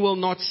 they will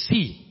not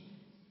see.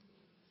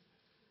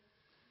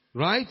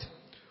 Right?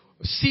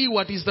 See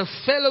what is the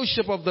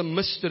fellowship of the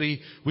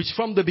mystery, which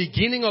from the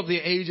beginning of the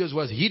ages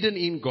was hidden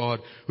in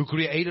God, who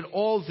created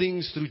all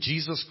things through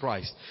Jesus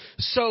Christ.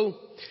 So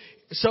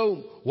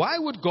why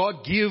would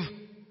God give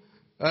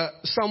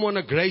someone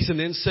a grace and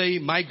then say,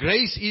 my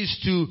grace is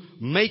to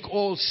make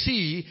all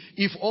see,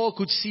 if all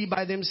could see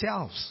by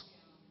themselves?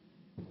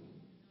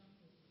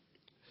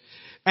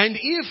 And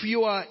if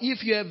you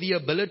have the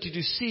ability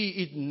to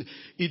see,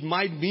 it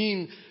might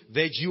mean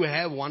that you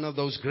have one of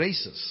those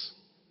graces.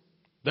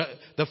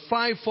 The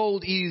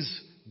fivefold is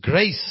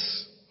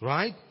grace,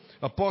 right?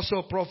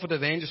 Apostle, prophet,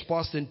 evangelist,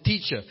 pastor, and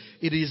teacher.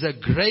 It is a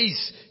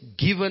grace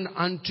given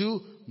unto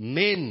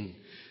men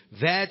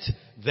that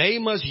they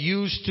must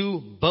use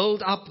to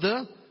build up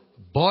the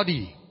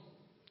body.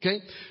 Okay?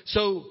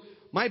 So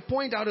my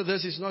point out of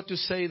this is not to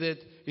say that,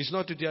 it's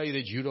not to tell you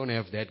that you don't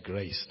have that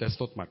grace. That's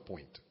not my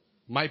point.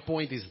 My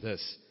point is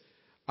this.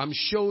 I'm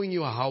showing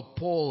you how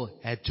Paul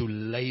had to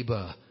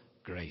labor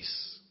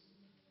grace.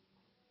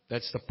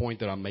 That's the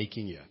point that I'm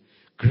making here.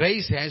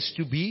 Grace has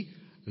to be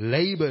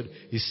labored.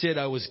 He said,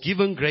 I was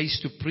given grace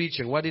to preach.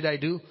 And what did I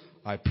do?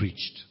 I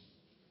preached.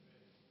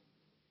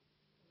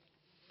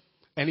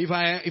 And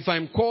if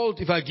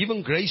I'm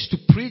given grace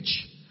to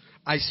preach,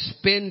 I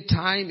spend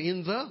time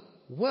in the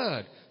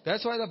Word.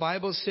 That's why the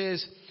Bible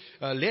says,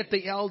 let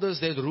the elders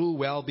that rule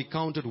well be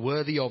counted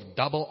worthy of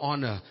double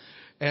honor,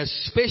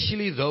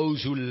 especially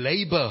those who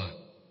labor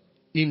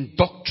in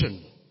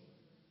doctrine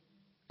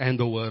and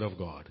the Word of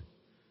God.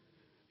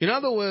 In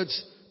other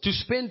words, to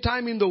spend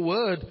time in the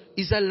Word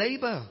is a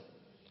labor.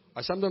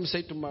 I sometimes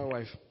say to my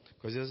wife,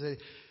 because they say,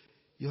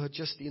 you're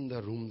just in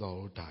the room the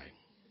whole time.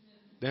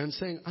 Then I'm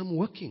saying, I'm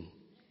working.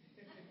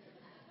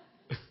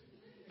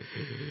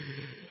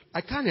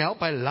 I can't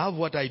help, I love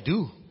what I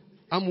do.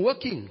 I'm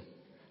working.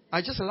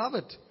 I just love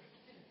it.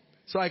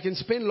 So I can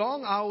spend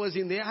long hours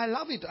in there. I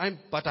love it.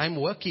 But I'm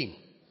working.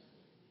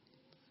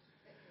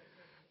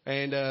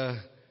 And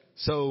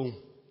so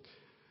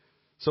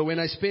when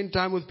I spend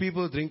time with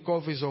people, drink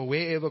coffees or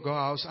wherever, go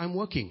out, I'm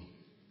working.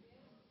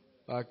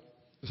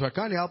 So I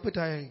can't help it.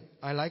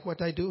 I like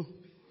what I do.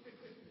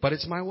 But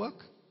it's my work.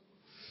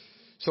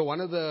 So one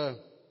of the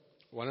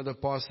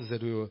pastors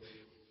that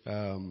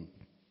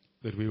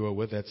we were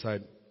with that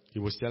side, he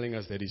was telling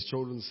us that his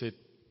children said,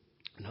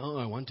 no,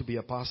 I want to be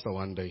a pastor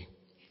one day.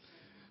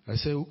 I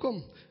said,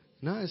 hoekom?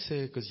 No, I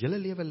said, because julle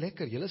lewe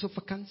lekker. Julle is op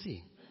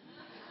vakansie.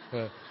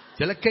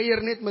 Julle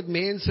kuier net met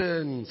mense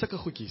en sulke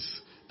goedjies.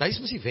 Dis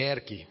mos die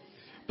werkie.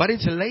 But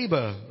it's a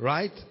labor,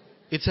 right?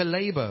 It's a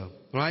labor,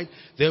 right?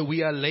 That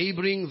we are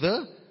laboring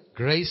the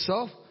grace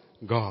of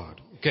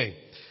God. Okay.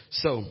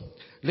 So,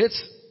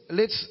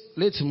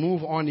 let's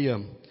move on here.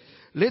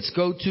 Let's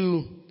go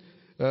to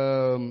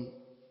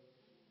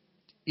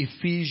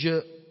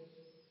Ephesians.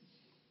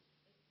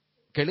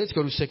 Okay, let's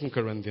go to 2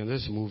 Corinthians.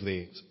 Let's move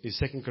there. It's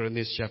 2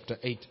 Corinthians chapter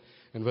 8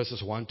 and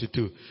verses 1 to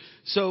 2.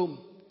 So,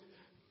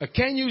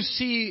 can you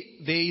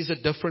see there is a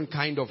different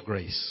kind of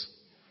grace?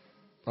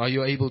 Are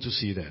you able to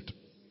see that?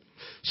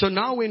 So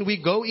now when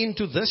we go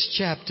into this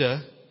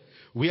chapter,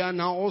 we are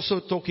now also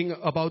talking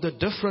about a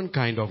different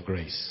kind of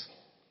grace.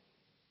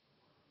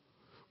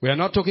 We are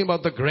not talking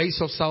about the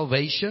grace of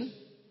salvation.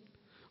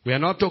 We are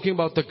not talking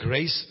about the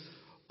grace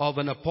of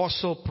an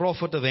apostle,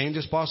 prophet,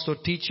 evangelist, pastor,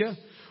 teacher.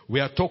 We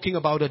are talking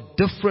about a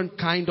different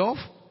kind of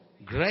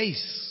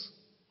grace.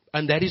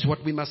 And that is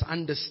what we must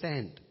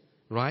understand.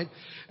 Right?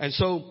 And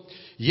so,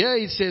 here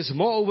it says,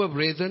 moreover,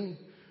 brethren,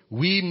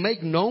 we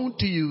make known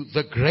to you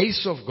the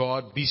grace of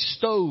God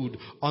bestowed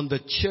on the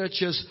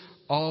churches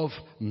of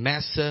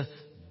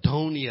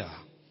Macedonia.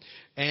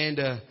 And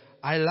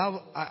I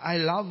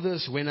love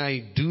this when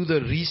I do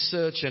the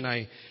research and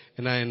I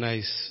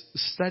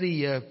study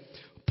here.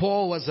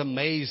 Paul was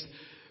amazed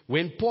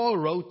when Paul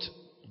wrote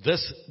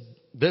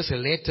this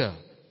letter,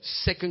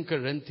 2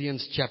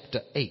 Corinthians chapter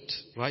 8,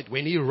 right?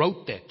 When he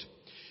wrote that,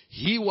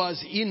 he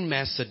was in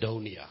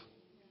Macedonia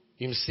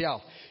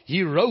himself.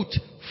 He wrote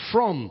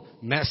from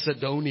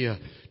Macedonia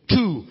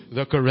to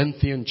the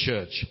Corinthian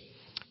church.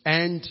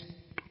 And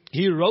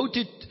he wrote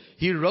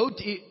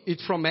it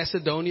from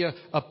Macedonia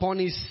upon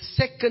his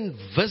second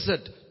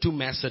visit to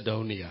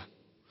Macedonia.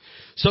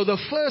 So the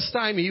first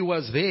time he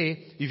was there,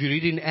 if you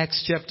read in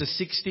Acts chapter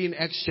 16,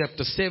 Acts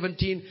chapter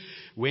 17,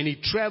 when he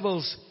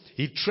travels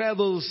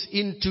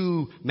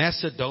into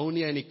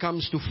Macedonia and he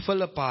comes to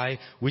Philippi,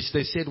 which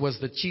they said was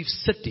the chief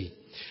city.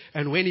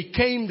 And when he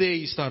came there,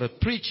 he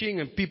started preaching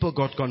and people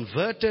got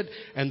converted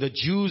and the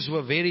Jews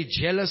were very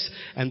jealous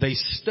and they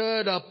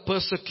stirred up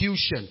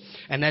persecution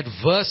and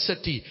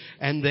adversity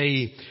and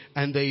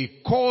they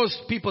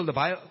caused people,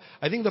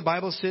 I think the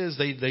Bible says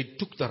they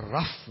took the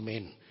rough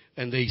men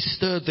and they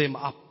stirred them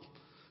up.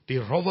 Die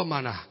rowwe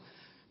manne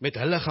met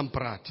hulle gaan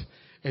praat.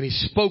 And he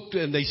spoke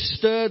and they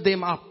stirred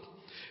them up.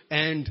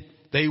 And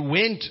they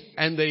went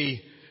and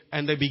they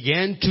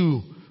began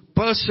to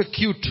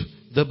persecute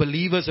the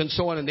believers and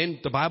so on. And then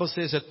the Bible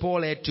says that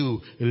Paul had to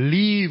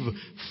leave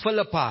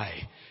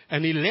Philippi.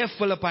 And he left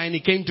Philippi and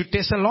he came to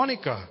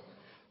Thessalonica,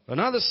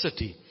 another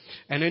city.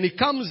 And then he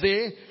comes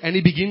there and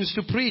he begins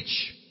to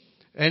preach.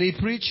 And he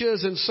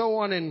preaches and so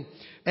on. And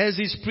as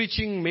he's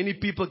preaching, many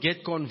people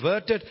get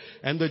converted.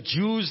 And the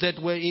Jews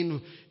that were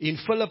in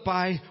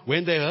Philippi,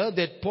 when they heard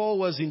that Paul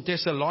was in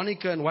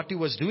Thessalonica and what he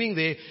was doing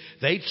there,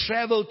 they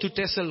traveled to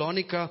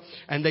Thessalonica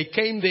and they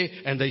came there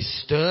and they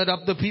stirred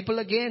up the people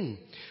again.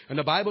 And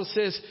the Bible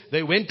says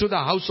they went to the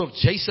house of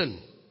Jason,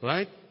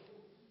 right?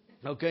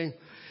 Okay.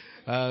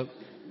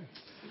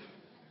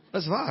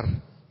 That's waar.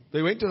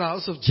 They went to the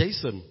house of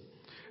Jason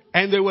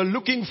and they were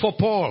looking for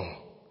Paul.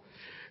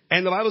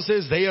 And the Bible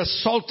says they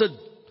assaulted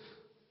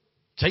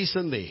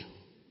Jason there,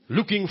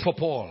 looking for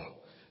Paul.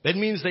 That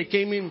means they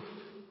came in,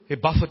 they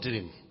buffeted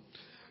him.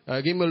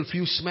 Gave him a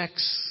few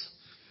smacks,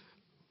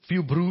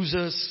 few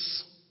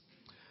bruises.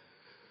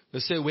 They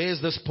say,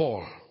 where's this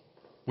Paul?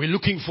 We're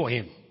looking for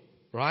him,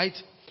 right?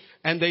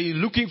 And they're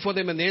looking for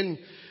them and then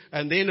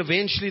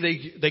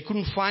eventually they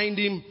couldn't find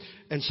him.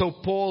 And so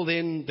Paul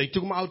then, they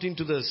took him out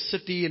into the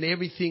city and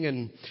everything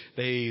and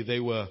they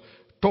were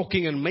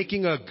talking and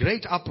making a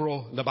great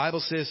uproar. The Bible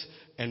says,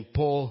 and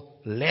Paul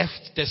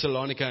left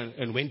Thessalonica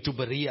and went to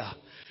Berea.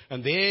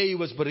 And there he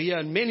was Berea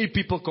and many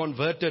people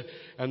converted.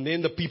 And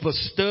then the people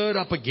stirred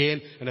up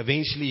again and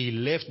eventually he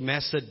left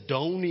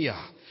Macedonia.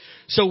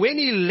 So when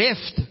he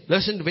left,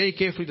 listen very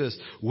carefully to this.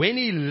 When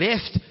he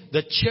left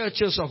the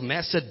churches of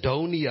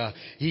Macedonia,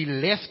 he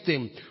left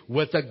them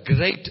with a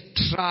great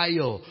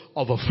trial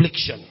of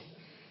affliction.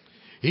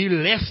 He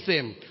left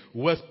them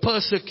with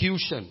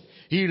persecution.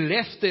 He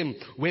left them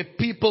where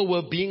people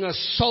were being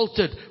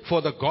assaulted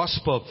for the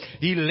gospel.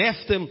 He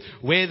left them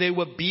where there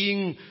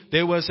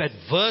was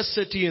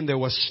adversity and there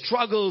was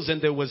struggles and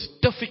there was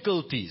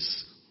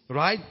difficulties.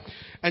 Right?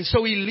 And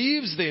so he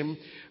leaves them.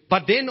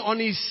 But then on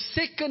his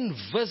second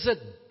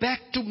visit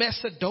back to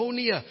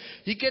Macedonia,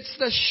 he gets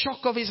the shock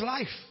of his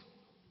life.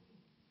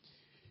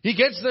 He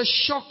gets the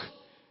shock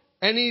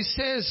and he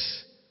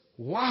says,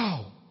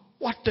 wow,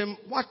 what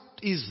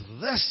is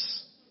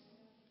this?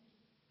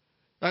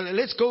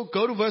 Let's go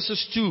to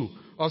verses 2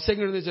 of 2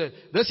 Corinthians.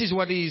 This is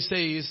what he says.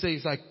 He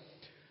says like,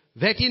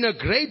 that in a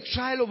great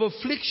trial of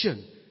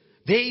affliction,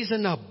 there is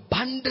an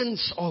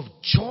abundance of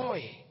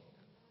joy.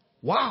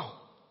 Wow.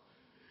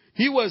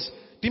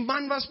 Die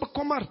man was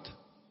bekommerd.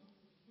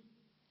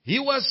 He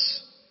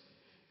was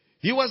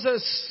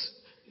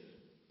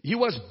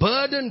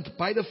burdened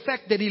by the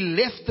fact that he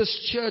left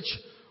this church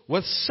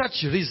with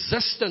such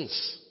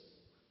resistance.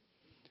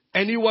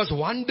 And he was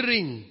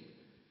wondering,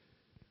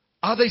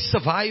 are they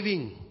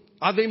surviving?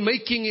 Are they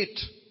making it?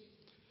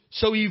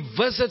 So he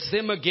visits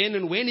them again,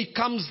 and when he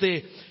comes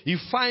there, he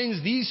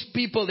finds these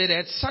people that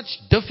had such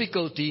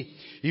difficulty,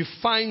 he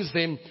finds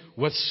them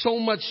with so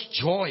much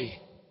joy.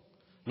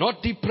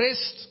 Not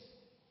depressed,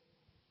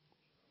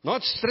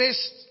 not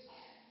stressed,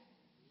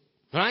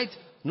 Right?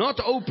 Not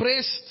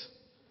oppressed.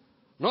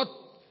 Not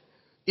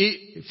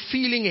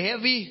feeling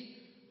heavy.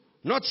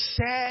 Not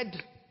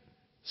sad.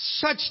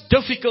 Such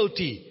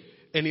difficulty.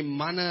 En die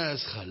manne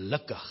is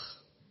gelukkig.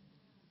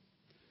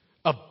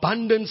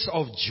 Abundance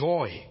of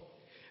joy.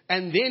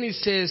 And then it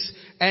says,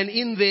 and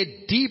in their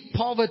deep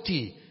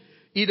poverty,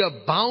 it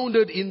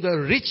abounded in the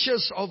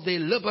riches of their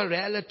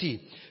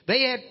liberality.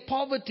 They had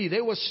poverty,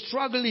 they were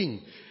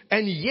struggling,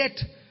 and yet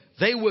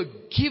they were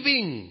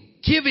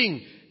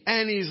giving.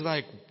 And he's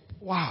like,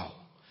 wow.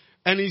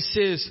 And he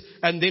says,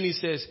 and then he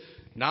says,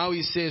 now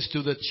he says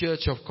to the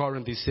church of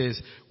Corinth, he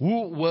says,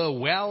 who were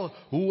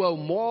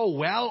more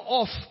well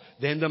off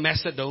than the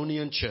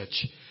Macedonian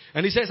church.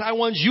 And he says, I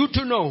want you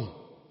to know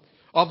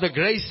of the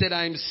grace that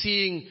I'm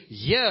seeing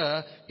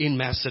here in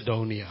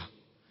Macedonia.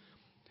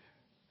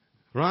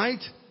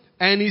 Right?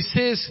 And he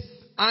says,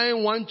 I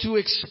want to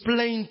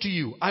explain to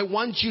you. I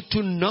want you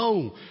to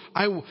know.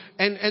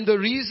 And the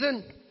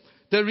reason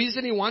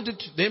he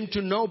wanted them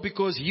to know,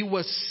 because he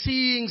was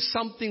seeing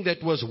something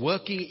that was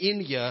working in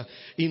here,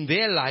 in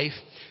their life,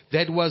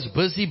 that was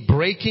busy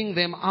breaking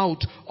them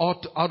out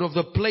of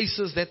the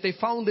places that they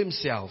found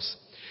themselves.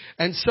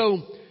 And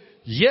so,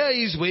 here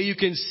is where you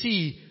can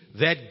see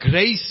that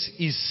grace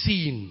is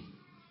seen.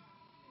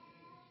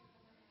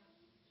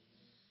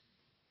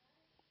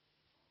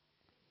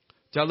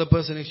 Tell the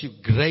person next to you,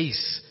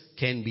 grace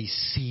can be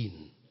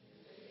seen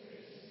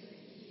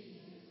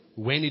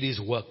when it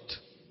is worked.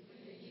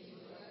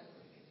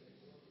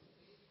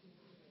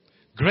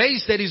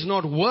 Grace that is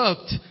not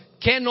worked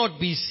cannot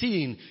be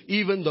seen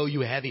even though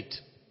you have it.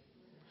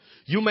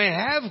 You may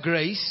have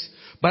grace,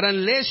 but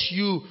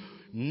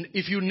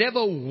if you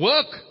never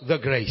work the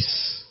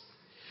grace,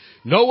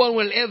 no one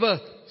will ever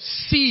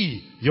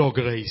see your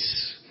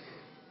grace.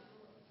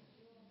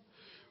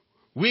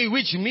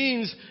 Which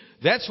means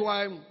that's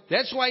why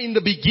in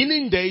the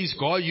beginning days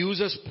God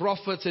uses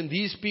prophets and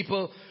these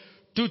people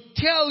to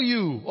tell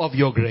you of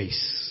your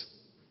grace.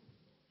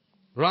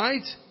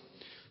 Right?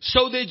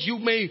 So that you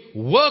may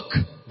work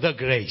the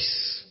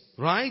grace.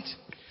 Right?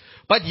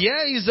 But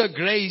here is a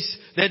grace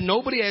that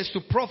nobody has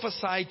to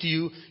prophesy to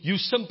you. You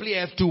simply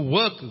have to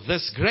work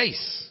this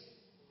grace.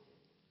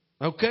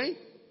 Okay?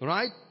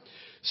 Right?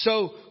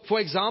 So, for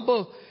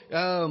example,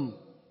 I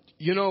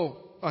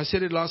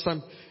said it last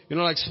time,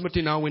 like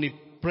Smitty now, when he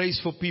prays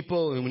for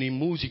people and when he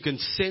moves, you can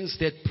sense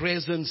that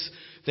presence,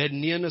 that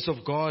nearness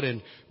of God,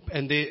 and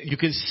you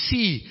can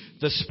see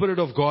the Spirit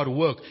of God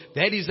work.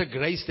 That is a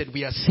grace that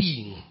we are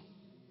seeing.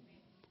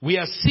 We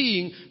are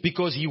seeing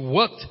because he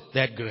worked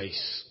that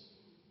grace.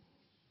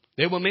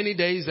 There were many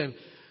days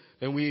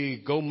and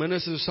we go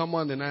minister to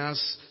someone and I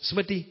ask,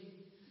 Smitty,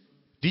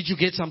 did you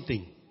get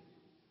something?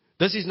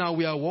 This is now,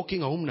 we are walking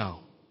home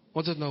now.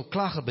 Ons het nou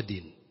klaar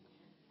gebedien.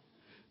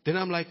 Then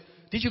I'm like,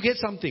 did you get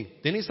something?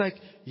 Then he's like,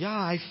 yeah,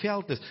 I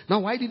felt this. Now,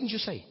 why didn't you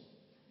say?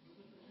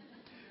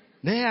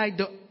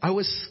 I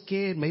was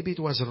scared. Maybe it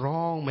was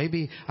wrong.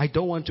 Maybe I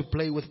don't want to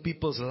play with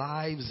people's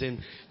lives. And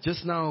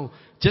just now,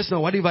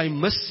 what if I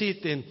miss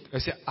it? And I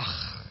say,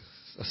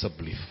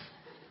 asseblief.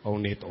 Hou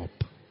net op,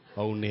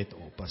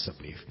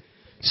 asseblief.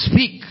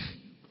 Speak.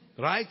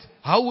 Right?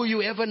 How will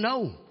you ever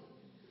know?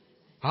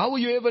 How will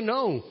you ever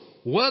know?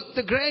 Work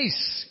the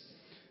grace.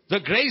 The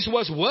grace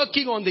was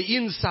working on the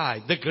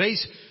inside. The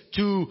grace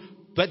to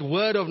that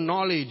word of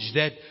knowledge,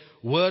 that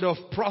word of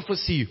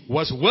prophecy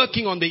was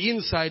working on the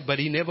inside, but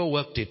he never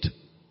worked it.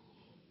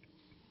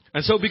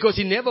 And so because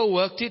he never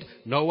worked it,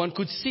 no one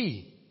could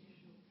see.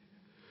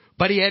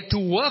 But he had to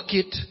work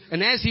it,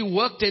 and as he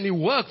worked and he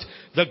worked,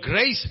 the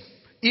grace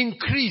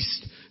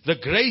increased. The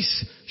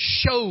grace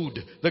showed.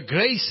 The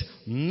grace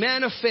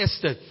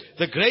manifested.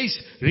 The grace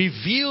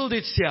revealed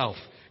itself.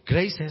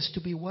 Grace has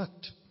to be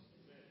worked.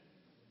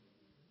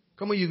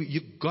 Come on,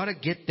 you gotta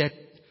get that.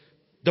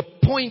 The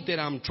point that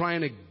I'm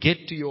trying to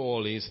get to you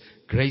all is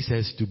grace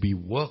has to be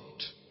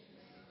worked.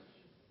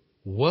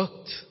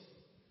 Worked.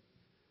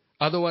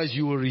 Otherwise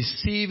you will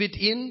receive it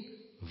in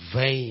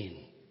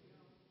vain.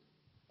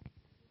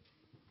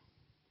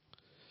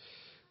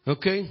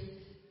 Okay?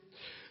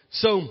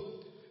 So,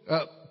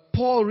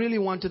 Paul really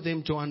wanted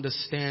them to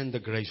understand the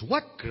grace.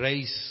 What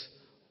grace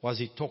was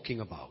he talking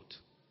about?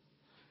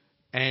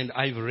 And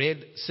I've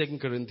read 2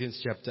 Corinthians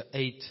chapter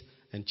 8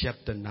 and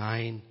chapter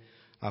 9.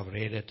 I've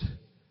read it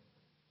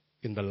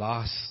in the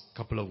last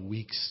couple of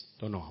weeks.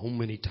 Don't know how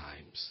many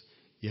times.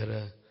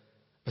 Here,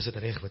 is it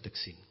reg wat ek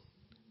sien?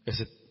 Is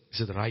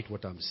it right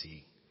what I'm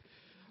seeing?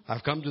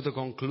 I've come to the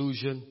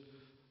conclusion,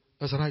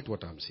 it's right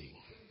what I'm seeing.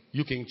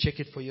 You can check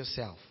it for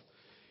yourself.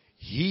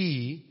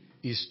 He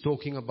is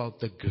talking about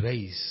the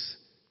grace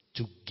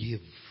to give.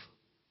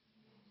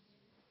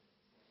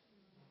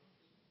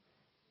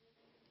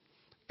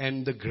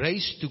 And the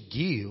grace to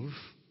give,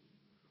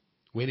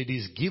 when it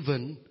is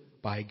given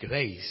by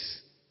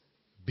grace,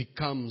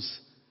 becomes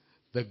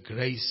the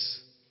grace,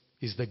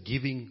 is the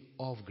giving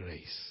of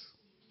grace.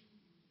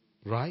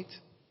 Right?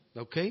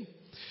 Okay?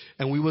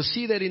 And we will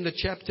see that in the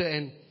chapter,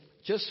 and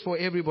just for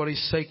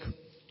everybody's sake,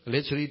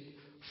 let's read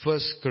 1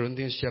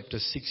 Corinthians chapter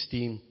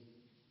 16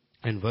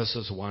 and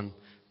verses 1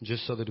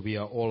 just so that we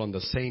are all on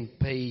the same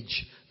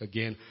page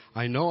again.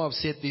 I know I've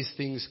said these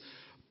things,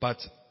 but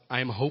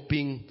I'm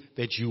hoping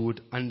that you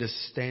would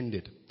understand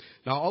it.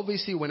 Now,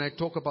 obviously, when I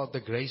talk about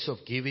the grace of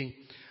giving,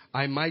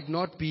 I might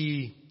not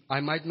be,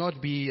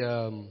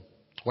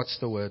 what's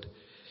the word?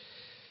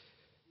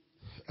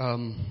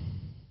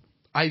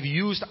 I've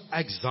used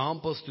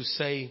examples to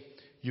say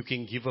you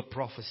can give a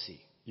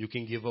prophecy, you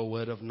can give a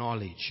word of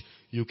knowledge,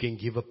 you can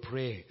give a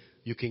prayer,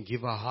 you can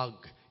give a hug,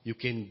 you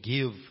can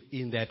give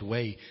in that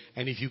way.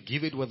 And if you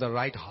give it with the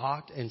right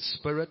heart and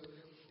spirit,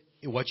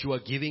 what you are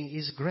giving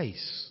is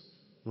grace,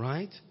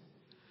 right?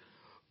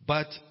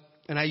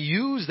 And I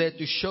use that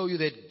to show you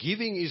that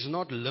giving is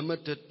not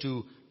limited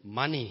to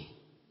money.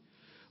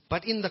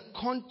 But in the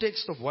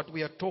context of what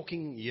we are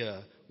talking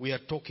here, we are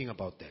talking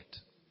about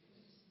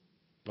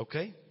that.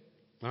 Okay?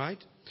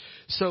 Alright?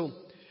 So,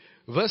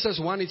 verses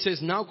 1, it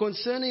says, "Now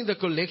concerning the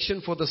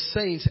collection for the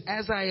saints,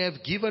 as I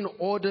have given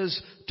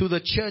orders to the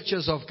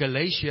churches of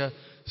Galatia,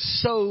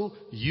 so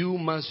you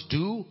must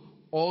do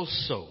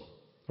also."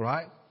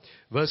 Right?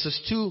 Verses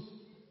 2,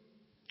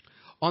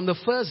 "On the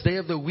first day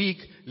of the week,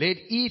 let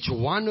each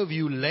one of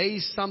you lay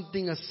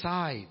something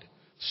aside,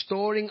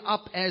 storing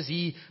up as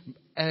he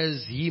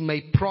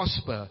may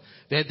prosper,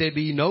 that there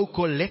be no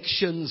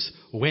collections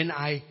when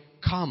I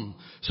come."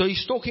 So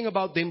he's talking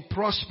about them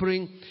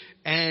prospering,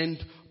 and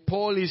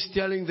Paul is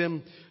telling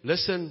them,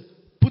 listen,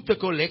 put the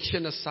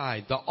collection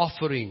aside, the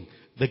offering,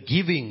 the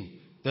giving,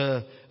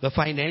 the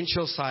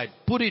financial side.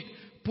 Put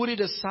it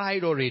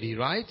aside already,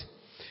 right?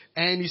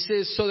 And he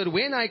says, "So that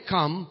when I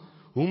come,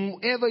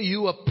 whomever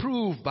you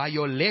approve by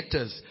your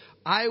letters,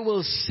 I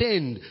will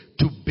send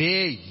to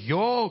bear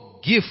your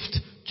gift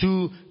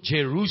to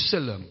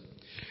Jerusalem."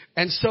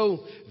 And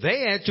so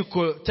they had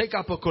to take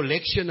up a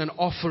collection and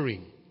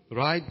offering,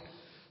 right?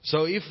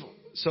 So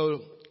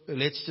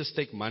let's just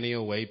take money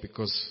away,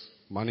 because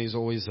money is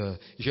always a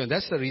issue. And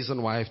that's the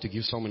reason why I have to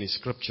give so many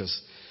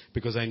scriptures,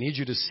 because I need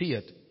you to see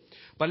it.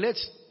 But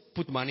let's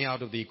put money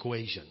out of the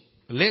equation.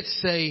 Let's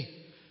say,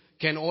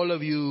 can all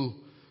of you,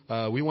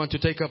 we want to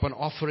take up an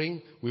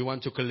offering. We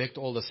want to collect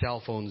all the cell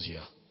phones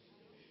here.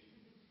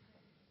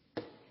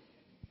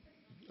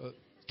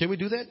 Can we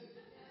do that?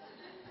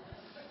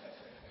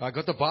 I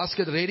got the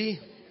basket ready.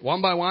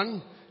 One by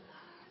one,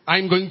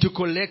 I'm going to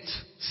collect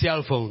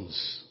cell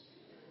phones.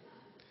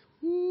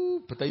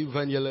 Party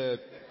van julle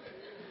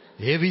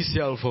heavy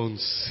cell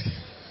phones.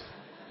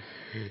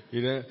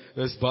 You know,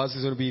 this basket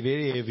is going to be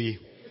very heavy.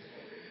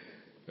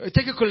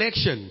 Take a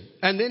collection.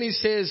 And then he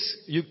says,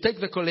 you take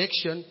the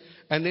collection,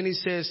 and then he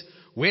says,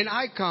 when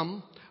I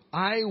come,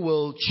 I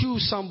will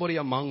choose somebody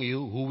among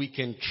you who we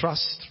can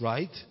trust,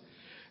 right?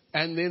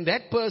 And then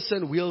that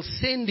person will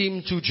send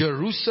him to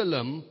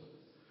Jerusalem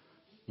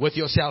with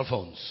your cell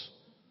phones.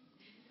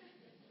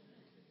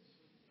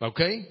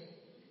 Okay?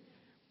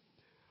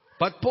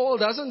 But Paul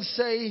doesn't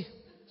say,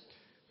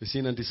 we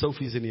sien aan die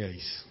Sofies in die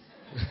huis.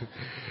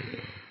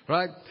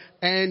 Right?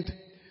 And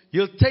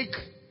you'll take,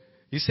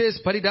 he says,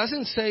 but he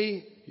doesn't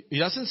say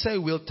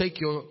we'll take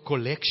your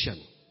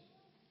collection.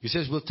 He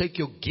says we'll take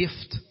your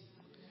gift.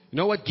 You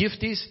know what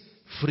gift is?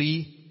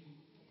 Free.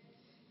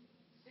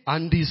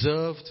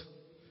 Undeserved.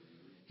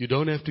 You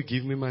don't have to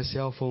give me my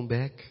cell phone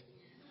back.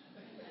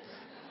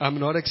 I'm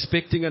not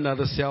expecting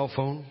another cell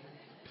phone.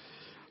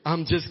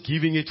 I'm just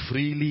giving it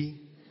freely.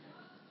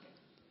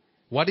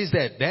 What is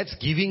that? That's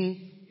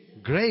giving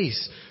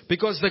grace.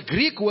 Because the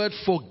Greek word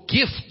for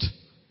gift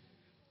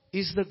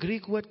is the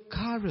Greek word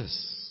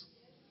charis.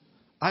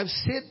 I've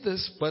said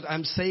this, but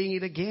I'm saying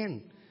it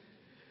again.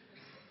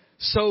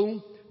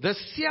 So, the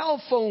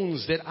cell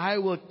phones that I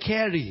will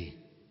carry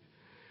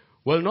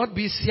will not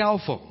be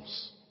cell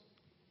phones.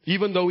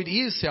 Even though it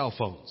is cell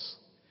phones.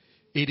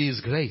 It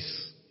is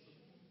grace.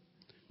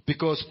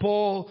 Because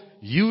Paul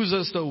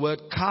uses the word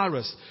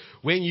charis.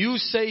 When you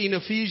say in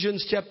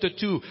Ephesians chapter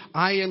 2,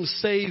 I am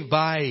saved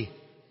by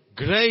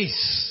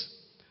grace.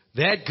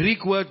 That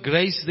Greek word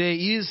grace there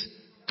is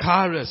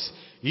charis.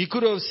 He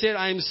could have said,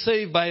 I am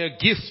saved by a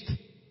gift.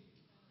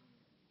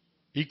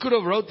 He could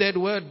have wrote that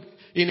word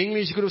in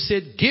English. He could have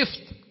said gift.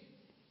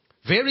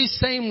 Very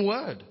same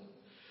word.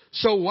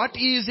 So what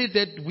is it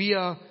that we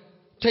are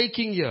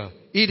taking here?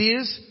 It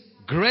is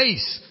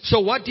grace. So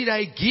what did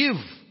I give?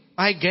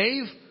 I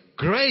gave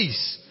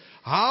grace.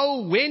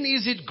 How? When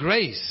is it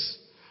grace?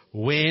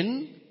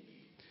 When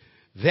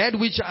that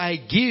which I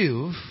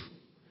give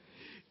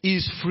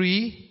is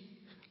free,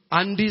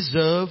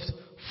 undeserved,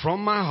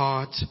 from my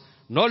heart,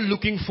 not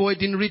looking for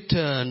it in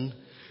return.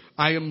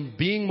 I am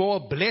being more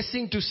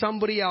blessing to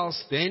somebody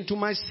else than to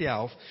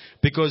myself,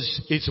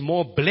 because it's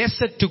more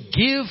blessed to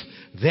give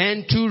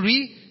than to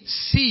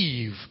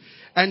receive.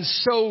 And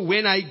so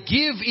when I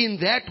give in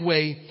that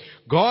way,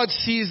 God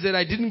sees that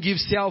I didn't give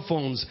cell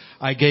phones,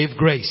 I gave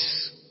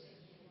grace.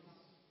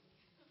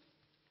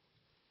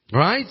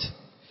 Right?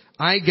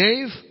 I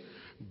gave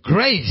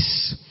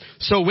grace.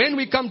 So when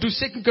we come to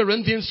 2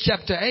 Corinthians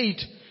chapter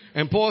 8,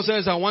 and Paul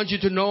says, I want you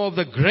to know of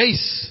the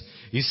grace.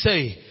 He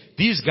say,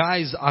 these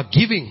guys are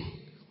giving.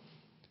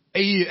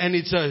 And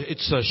it's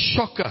a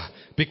shocker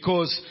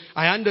Because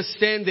I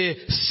understand their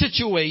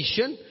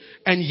situation,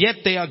 and yet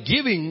they are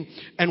giving,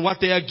 and what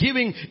they are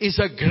giving is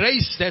a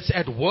grace that's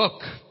at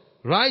work.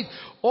 Right?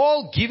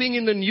 All giving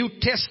in the New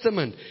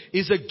Testament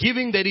is a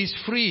giving that is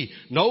free.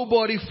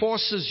 Nobody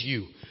forces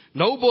you.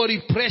 Nobody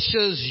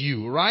pressures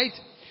you. Right?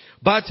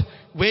 But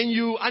when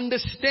you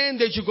understand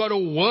that you've got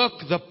to work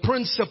the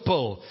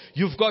principle,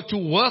 you've got to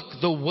work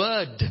the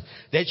word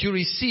that you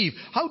receive.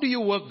 How do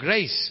you work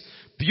grace?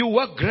 You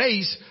work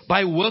grace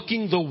by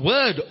working the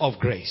word of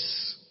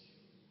grace.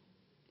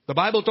 The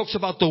Bible talks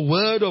about the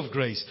word of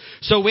grace.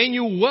 So when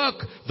you work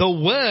the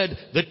word,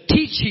 the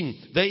teaching,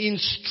 the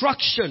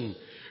instruction,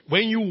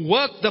 when you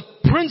work the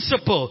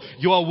principle,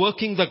 you are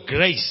working the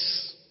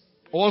grace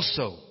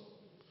also.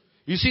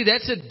 You see,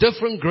 that's a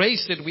different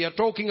grace that we are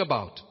talking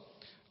about.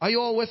 Are you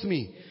all with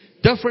me?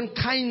 Different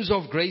kinds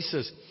of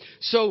graces.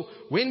 So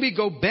when we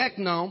go back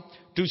now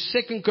to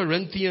 2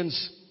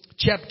 Corinthians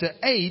chapter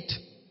 8,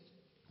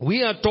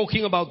 we are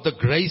talking about the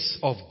grace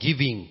of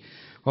giving.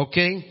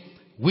 Okay?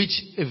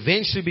 Which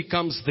eventually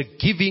becomes the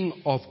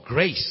giving of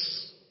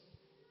grace.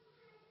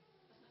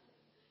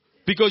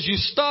 Because you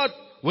start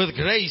with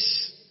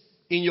grace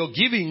in your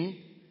giving,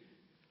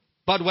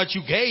 but what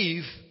you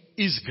gave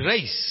is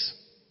grace.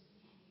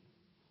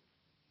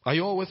 Are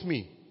you all with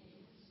me?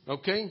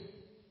 Okay?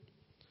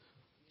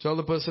 Tell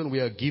the person, we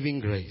are giving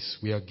grace.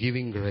 We are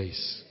giving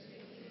grace.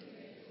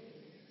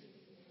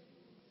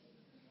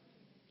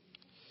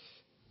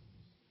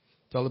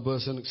 Tell the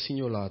person, sien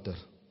jou later.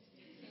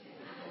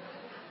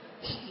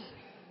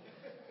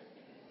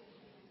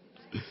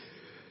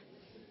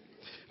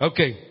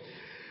 Okay.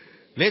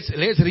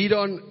 Let's read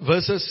on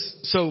verses.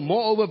 So,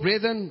 moreover,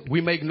 brethren,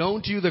 we make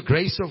known to you the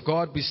grace of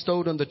God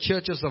bestowed on the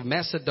churches of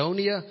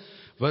Macedonia.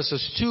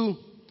 Verses 2.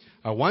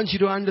 I want you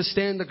to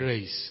understand the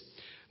grace.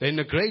 In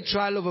the great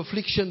trial of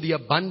affliction, the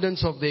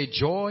abundance of their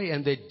joy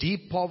and their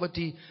deep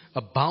poverty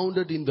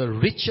abounded in the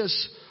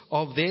riches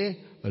of their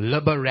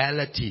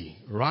liberality.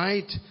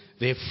 Right?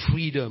 Their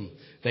freedom.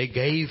 They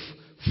gave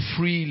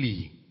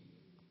freely.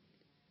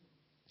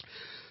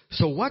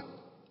 So what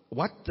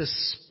the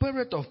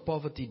spirit of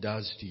poverty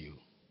does to you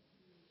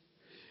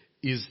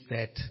is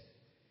that,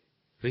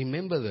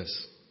 remember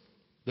this,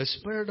 the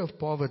spirit of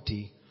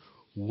poverty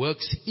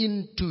works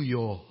into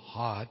your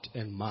heart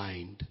and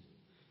mind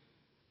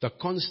the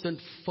constant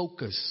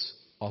focus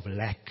of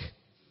lack.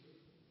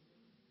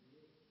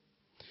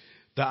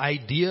 The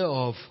idea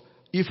of,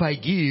 if I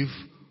give,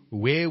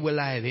 where will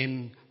I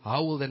then,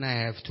 how will then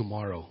I have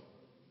tomorrow?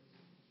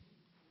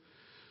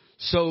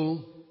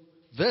 So,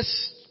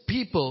 this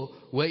people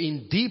were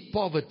in deep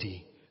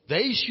poverty.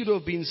 They should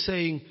have been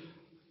saying,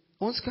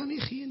 ons kan nie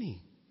gee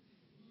nie.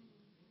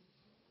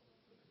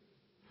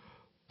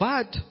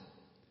 But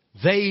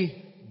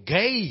they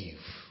gave.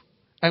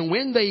 And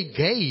when they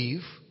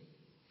gave,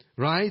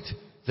 right,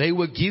 they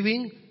were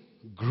giving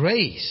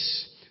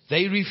grace.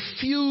 They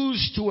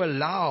refused to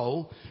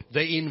allow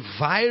the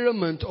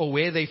environment or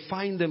where they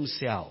find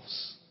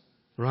themselves,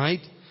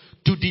 right,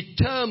 to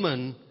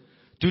determine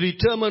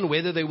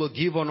whether they will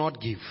give or not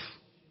give.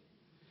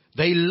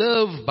 They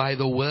live by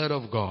the word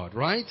of God,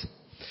 right?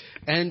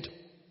 And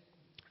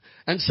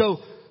so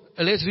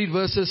let's read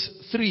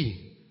verses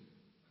 3.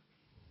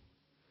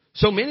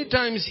 So many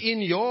times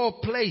in your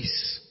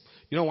place,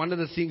 one of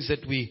the things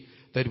that we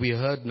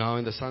heard now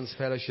in the Sons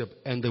Fellowship,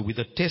 and with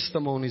the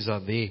testimonies are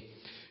there.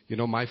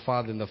 My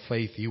father in the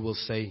faith, he will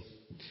say,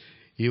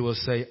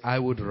 I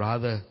would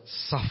rather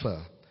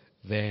suffer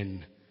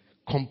than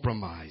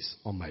compromise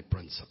on my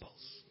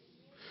principles.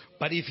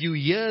 But if you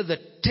hear the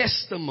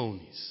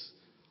testimonies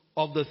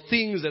of the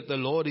things that the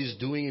Lord is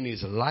doing in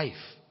his life,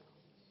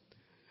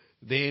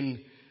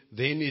 then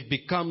it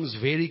becomes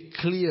very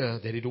clear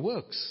that it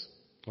works.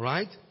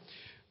 Right?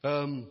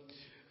 And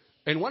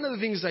one of the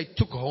things I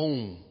took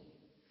home,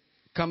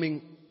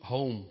 coming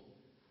home,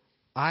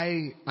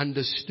 I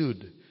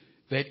understood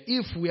that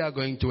if we are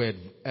going to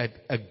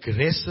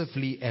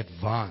aggressively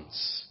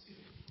advance,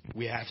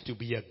 we have to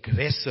be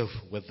aggressive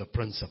with the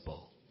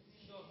principle.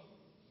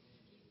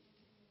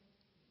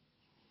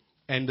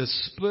 And the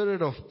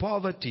spirit of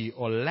poverty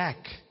or lack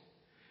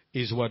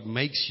is what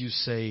makes you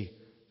say,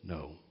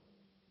 no,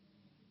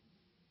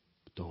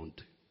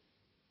 don't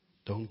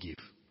give.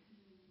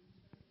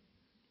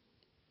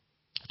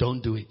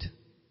 Don't do it.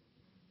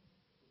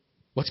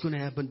 What's going to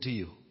happen to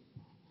you?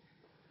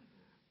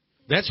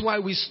 That's why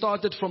we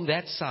started from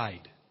that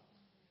side.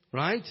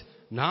 Right?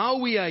 Now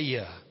we are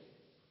here.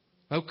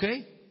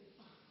 Okay?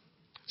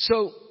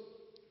 So,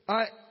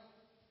 I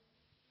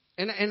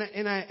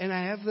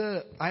have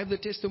the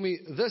testimony.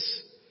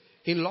 This,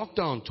 in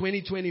lockdown,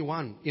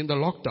 2021, in the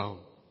lockdown,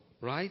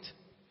 right?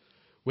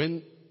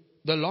 When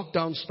the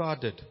lockdown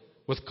started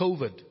with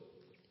COVID,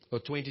 or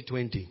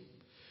 2020,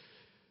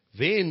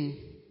 then,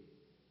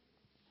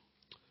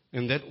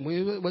 and that,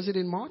 was it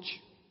in March?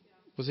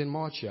 It was in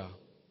March, yeah.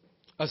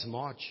 As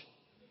March.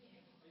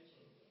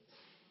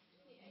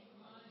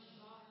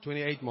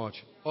 28 March.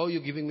 Oh,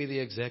 you're giving me the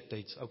exact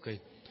dates.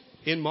 Okay.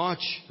 In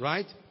March,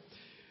 right?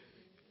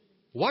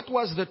 What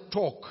was the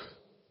talk?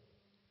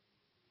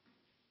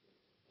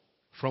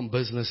 from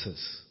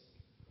businesses?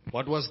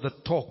 What was the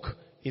talk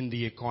in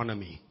the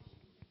economy?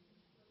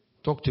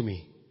 Talk to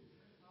me.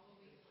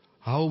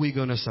 How are we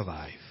going to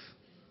survive?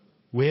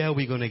 Where are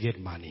we going to get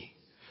money?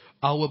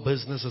 Our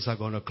businesses are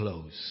going to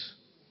close.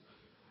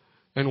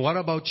 And what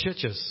about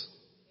churches?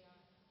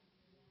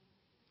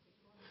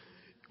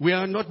 We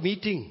are not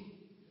meeting.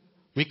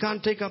 We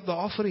can't take up the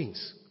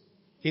offerings.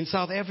 In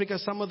South Africa,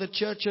 some of the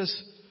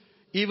churches,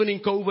 even in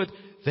COVID,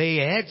 they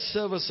had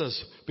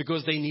services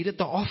because they needed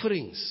the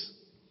offerings.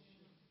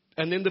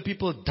 And then the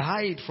people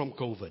died from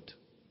COVID.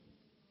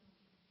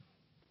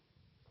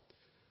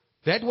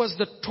 That was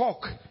the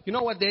talk. You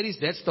know what that is?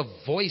 That's the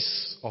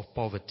voice of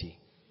poverty.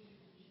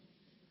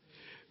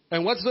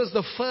 And what was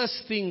the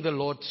first thing the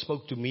Lord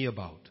spoke to me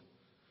about?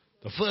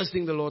 The first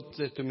thing the Lord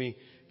said to me,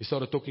 He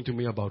started talking to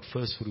me about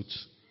first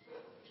fruits.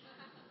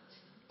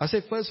 I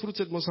said, first fruits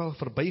het mos al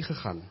verby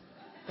gegaan.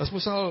 Ons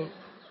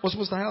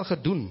moes daai al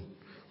gedoen.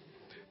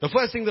 The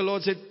first thing the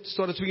Lord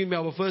started speaking to me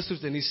about first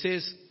fruits, and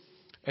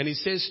He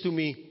says to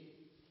me,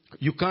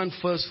 you can't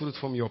first fruit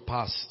from your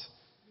past.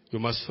 You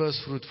must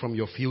first fruit from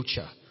your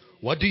future.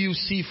 What do you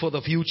see for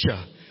the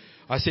future?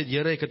 I said,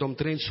 Here, ek het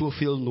omtrent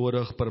soveel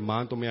nodig per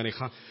maand om mee aan die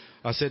gang.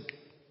 I said,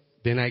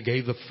 then I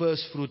gave the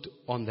first fruit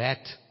on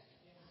that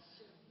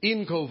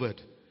in COVID.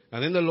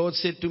 And then the Lord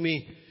said to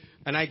me,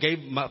 and I gave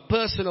my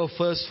personal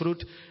first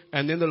fruit.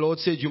 And then the Lord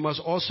said, you must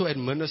also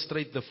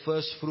administrate the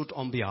first fruit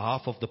on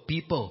behalf of the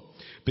people,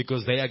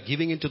 because they are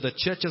giving into the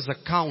church's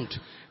account,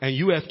 and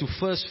you have to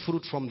first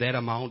fruit from that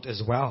amount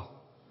as well.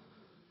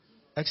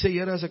 Ek sê,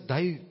 Here, as ek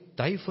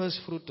die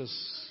first fruit is.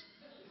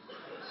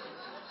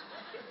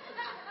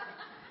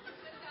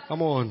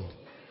 Come on.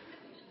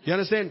 You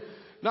understand?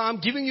 Now I'm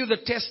giving you the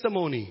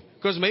testimony,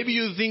 because maybe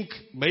you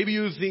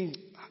think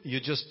you're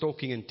just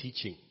talking and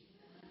teaching.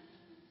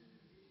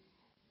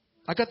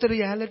 I got the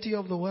reality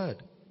of the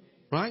word,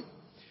 right?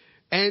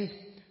 And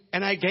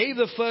I gave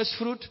the first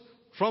fruit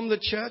from the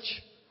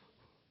church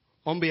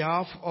on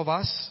behalf of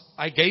us.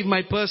 I gave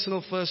my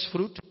personal first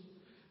fruit.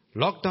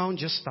 Lockdown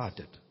just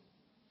started.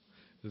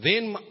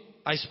 Then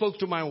I spoke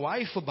to my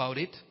wife about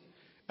it,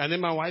 and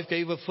then my wife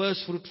gave a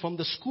first fruit from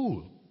the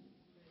school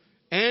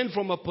and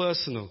from a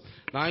personal.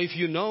 Now, if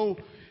you know,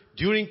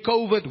 during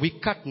COVID, we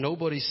cut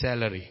nobody's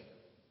salary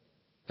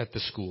at the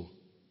school.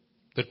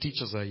 The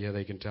teachers are here,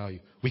 they can tell you.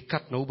 We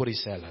cut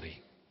nobody's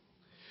salary.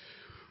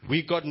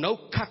 We got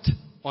no cut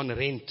on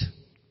rent.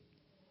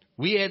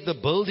 We had the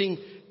building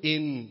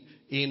in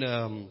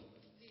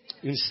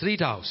Street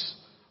House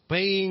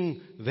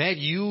paying that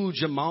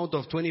huge amount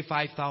of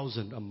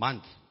 25,000 a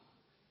month.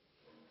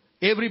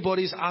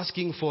 Everybody's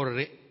asking for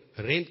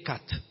rent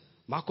cut.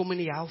 Maar kom in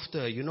die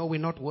helfte. You know, we're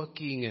not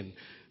working, and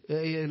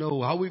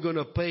how are we going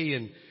to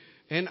pay?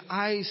 And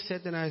I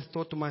sat and I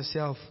thought to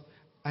myself,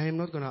 I am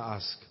not going to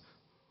ask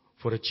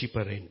for a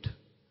cheaper rent.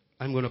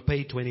 I'm going to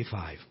pay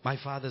 25. My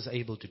father's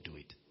able to do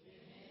it.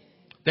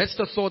 That's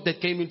the thought that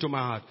came into my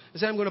heart. I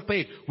said, I'm going to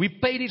pay it. We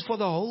paid it for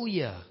the whole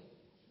year.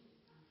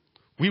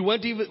 We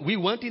weren't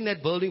in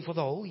that building for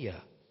the whole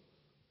year.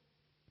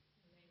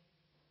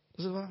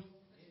 Is it right?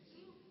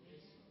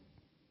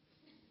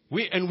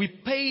 We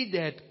paid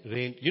that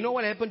rent. You know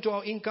what happened to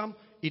our income?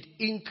 It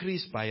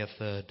increased by a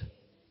third.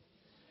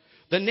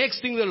 The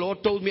next thing the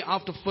Lord told me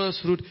after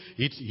first fruit,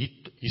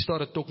 He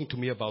started talking to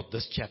me about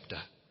this chapter.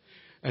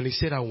 And He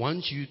said, I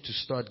want you to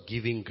start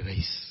giving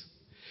grace.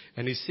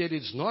 And He said,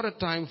 it's not a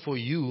time for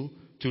you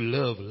to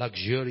live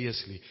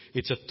luxuriously.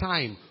 It's a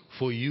time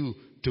for you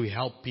to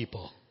help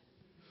people.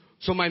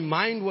 So my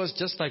mind was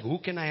just like, who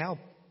can I help?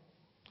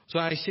 So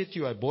I said to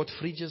you, I bought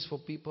fridges for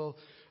people.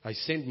 I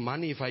sent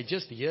money. If I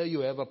just hear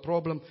you have a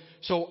problem.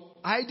 So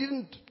I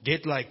didn't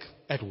get like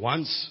at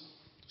once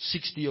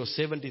 60 or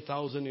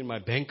 70,000 in my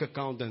bank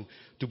account and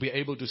to be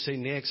able to say,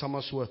 nee, ek sal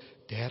maar so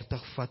 30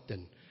 vat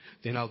en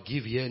then I'll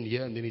give here and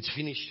here and then it's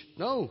finished.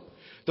 No.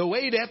 The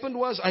way it happened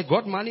was I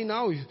got money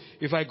now.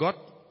 If I got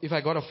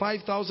a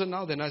 5,000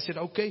 now, then I said,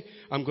 okay,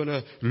 I'm going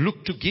to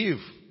look to give.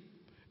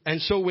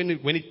 And so when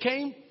it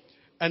came,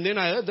 and then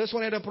I heard this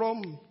one had a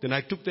problem, then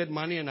I took that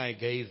money and I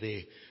gave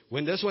there.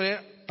 When this one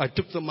I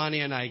took the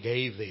money and I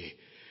gave there.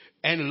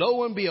 And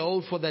lo and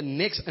behold, for the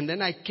next, and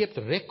then I kept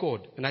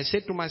record. And I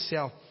said to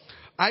myself,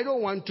 I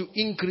don't want to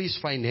increase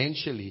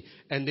financially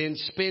and then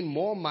spend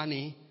more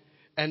money.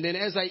 And then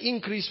as I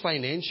increase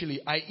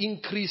financially, I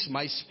increase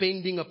my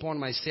spending upon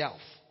myself.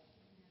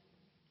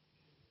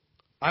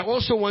 I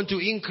also want to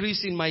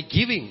increase in my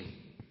giving.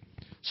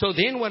 So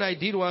then what I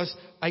did was,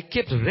 I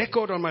kept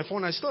record on my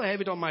phone. I still have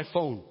it on my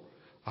phone.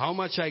 How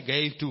much I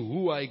gave to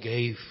who I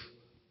gave.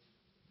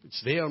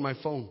 It's there on my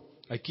phone.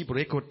 I keep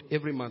record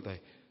every month.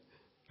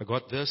 I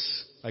got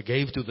this. I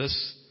gave to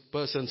this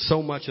person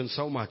so much and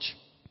so much.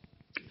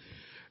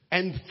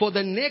 And for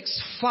the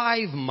next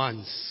 5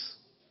 months,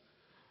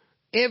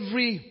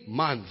 every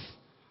month,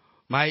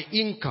 my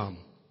income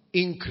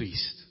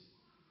increased.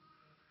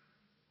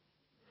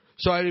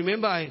 So I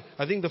remember, I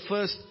think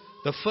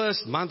the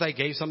first month I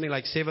gave something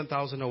like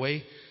 7,000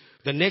 away.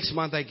 The next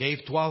month I gave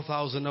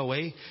 12,000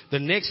 away. The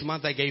next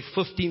month I gave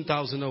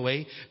 15,000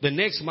 away. The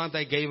next month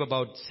I gave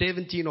about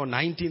 17 or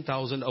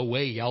 19,000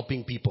 away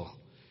helping people.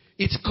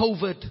 It's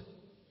COVID.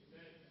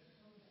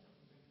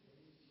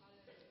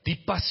 Die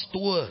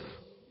pastoor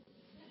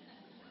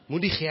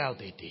moet die geld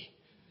hê nie.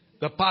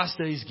 The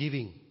pastor is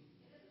giving.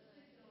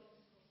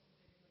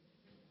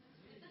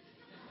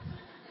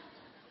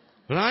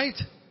 Right?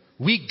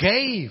 We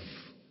gave.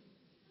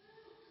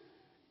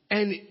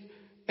 And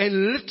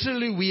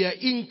literally we are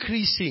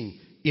increasing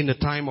in the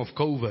time of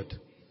COVID.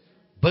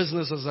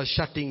 Businesses are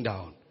shutting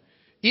down.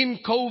 In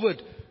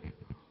COVID,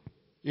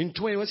 in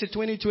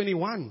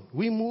 2021,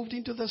 we moved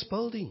into this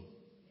building.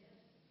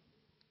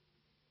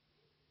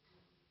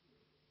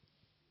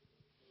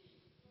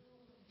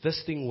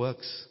 This thing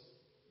works.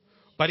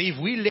 But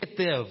if we let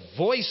the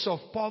voice of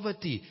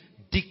poverty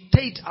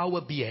dictate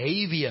our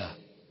behavior.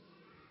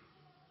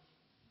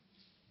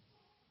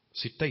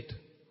 Sit tight.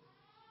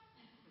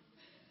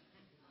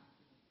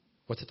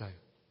 What's the time?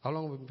 How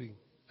long have we been?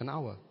 An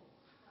hour?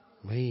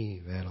 My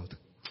wêreld.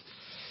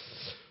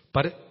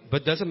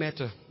 But doesn't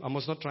matter. I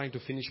was not trying to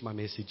finish my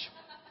message.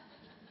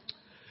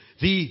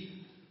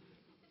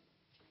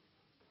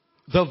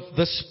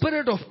 The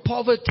spirit of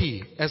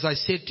poverty, as I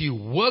said to you,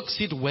 works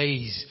its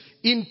ways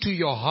into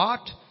your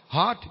heart,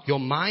 your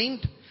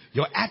mind,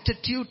 your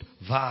attitude.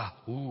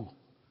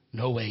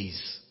 No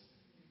ways.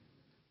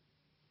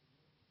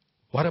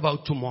 What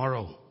about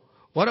tomorrow?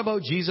 What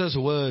about Jesus'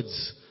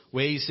 words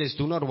where he says,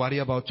 do not worry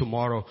about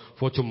tomorrow,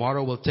 for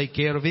tomorrow will take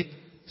care of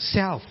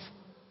itself.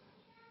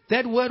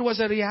 That word was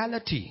a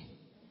reality.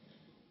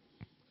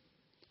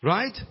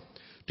 Right?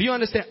 Do you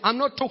understand? I'm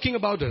not talking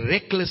about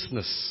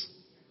recklessness.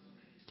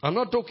 I'm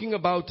not talking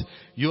about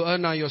you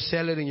earn now your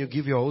salary and you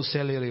give your whole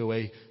salary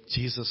away.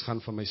 Jesus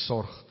gaan vir my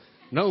sorg.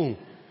 No.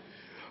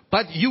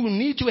 But you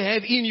need to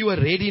have in you a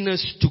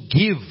readiness to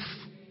give.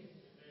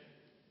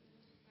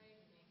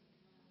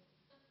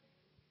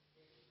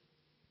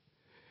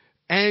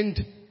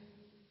 And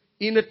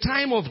in a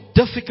time of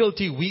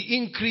difficulty, we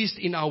increased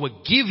in our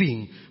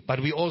giving,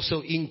 but we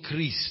also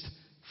increased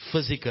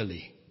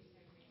physically.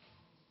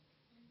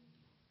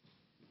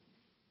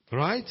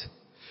 Right?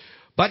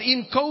 But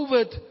in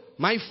COVID,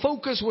 my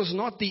focus was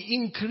not the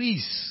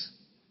increase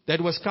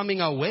that was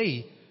coming our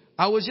way.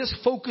 I was just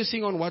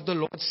focusing on what the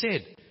Lord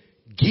said.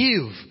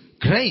 Give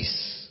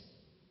grace.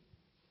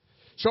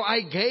 So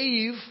I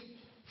gave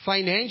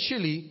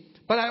financially,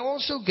 but I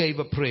also gave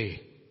a prayer.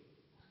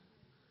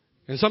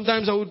 And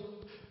sometimes I would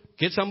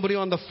get somebody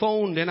on the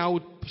phone, then I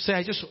would say,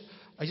 I just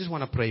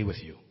want to pray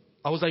with you.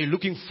 I was like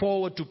looking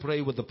forward to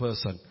pray with the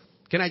person.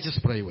 Can I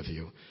just pray with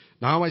you?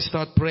 Now I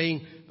start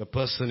praying, the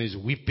person is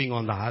weeping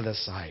on the other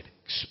side.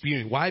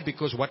 Why?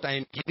 Because what I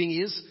am giving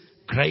is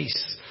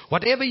grace.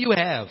 Whatever you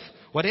have,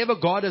 whatever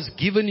God has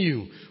given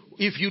you,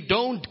 if you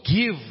don't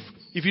give,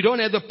 if you don't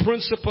have the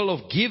principle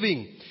of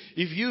giving,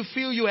 if you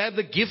feel you have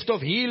the gift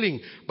of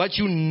healing, but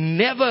you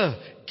never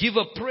give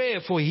a prayer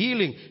for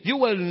healing, you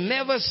will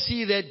never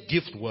see that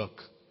gift work.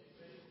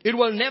 It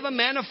will never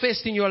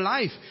manifest in your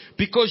life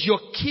because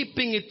you're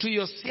keeping it to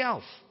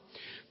yourself.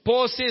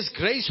 Paul says,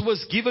 grace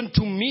was given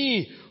to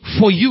me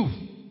for you.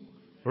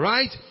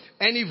 Right?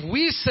 And if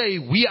we say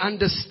we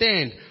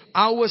understand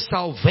our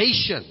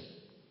salvation,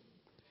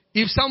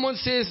 if someone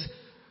says,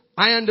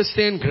 I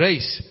understand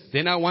grace,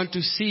 then I want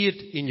to see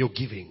it in your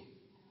giving.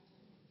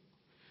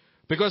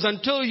 Because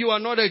until you are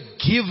not a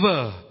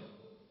giver,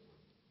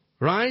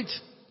 right?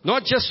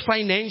 Not just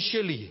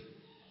financially,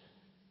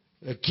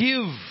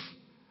 give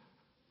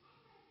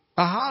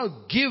a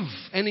hug, give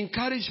an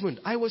encouragement.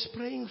 I was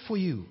praying for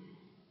you.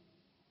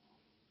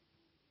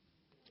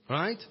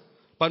 Right?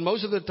 But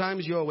most of the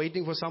times you are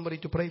waiting for somebody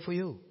to pray for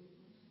you.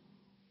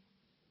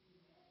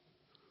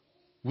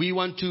 We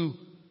want to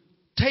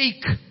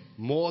take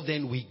more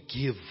than we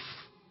give.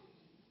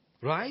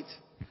 Right?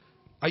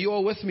 Are you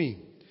all with me?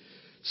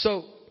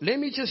 So, let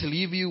me just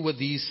leave you with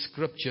these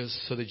scriptures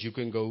so that you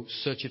can go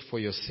search it for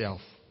yourself.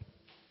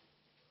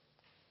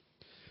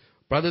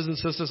 Brothers and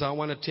sisters, I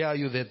want to tell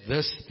you that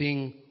this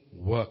thing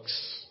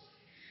works.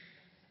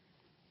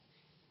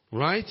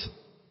 Right?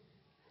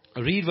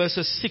 Read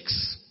verses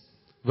 6.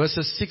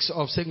 Verses 6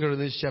 of 2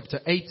 Corinthians chapter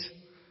 8.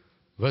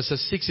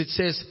 Verses 6 it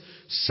says,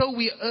 so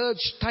we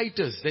urge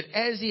Titus that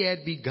as he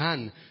had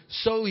begun,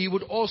 so he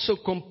would also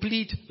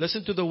complete,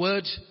 listen to the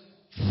words,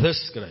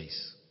 this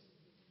grace.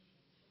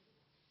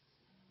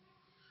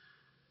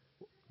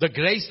 The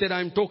grace that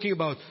I'm talking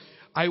about,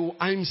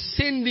 I'm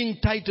sending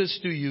Titus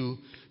to you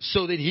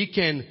so that he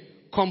can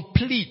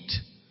complete.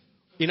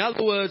 In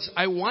other words,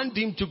 I want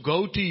him to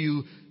go to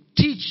you,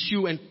 teach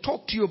you and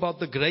talk to you about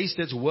the grace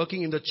that's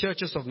working in the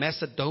churches of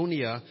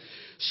Macedonia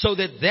so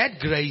that that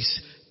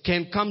grace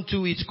can come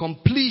to its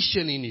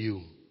completion in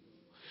you.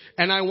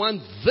 And I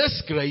want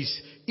this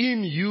grace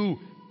in you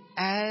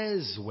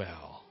as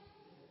well.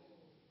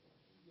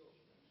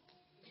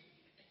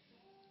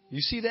 You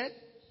see that?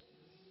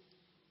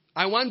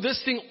 I want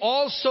this thing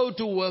also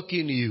to work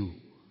in you.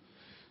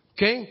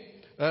 Okay?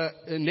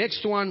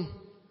 Next one.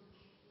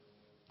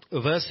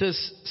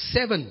 Verses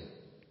 7.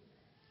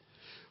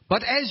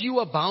 But as you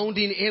abound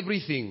in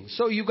everything,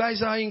 so you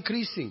guys are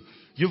increasing.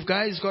 You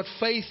guys got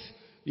faith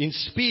in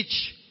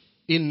speech,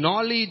 in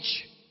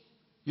knowledge.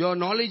 Your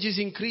knowledge is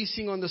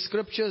increasing on the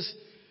scriptures.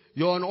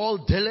 You're in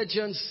all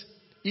diligence.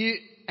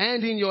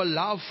 And in your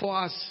love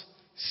for us,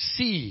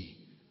 see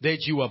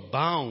that you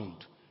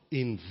abound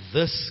in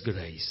this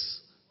grace.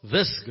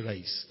 This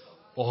grace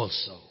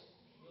also.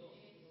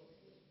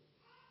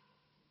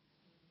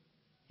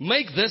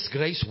 Make this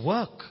grace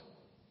work.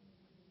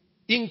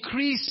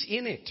 Increase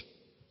in it.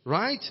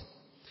 Right?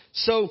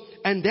 So,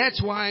 and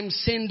that's why I'm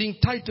sending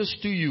Titus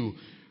to you.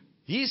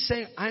 He's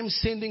saying, I'm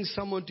sending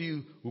someone to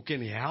you who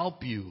can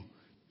help you,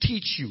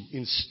 teach you,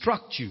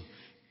 instruct you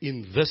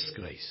in this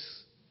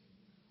grace.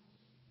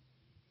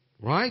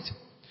 Right?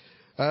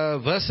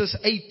 Verses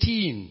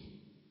 18.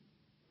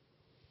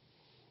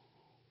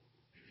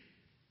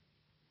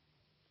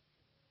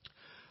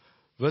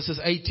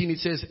 Verses 18, it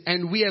says,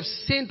 and we have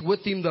sent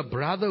with him the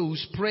brother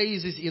whose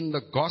praise is in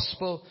the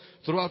gospel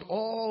throughout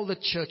all the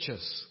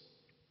churches.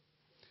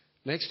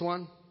 Next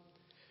one.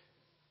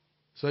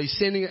 So he's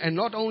sending, and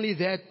not only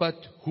that, but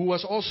who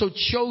was also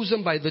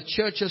chosen by the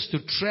churches to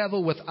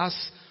travel with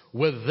us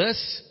with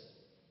this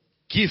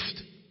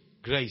gift,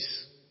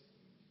 grace.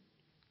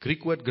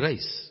 Greek word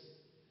grace.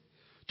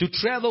 To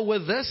travel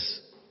with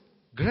this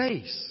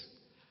grace.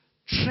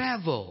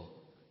 Travel.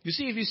 You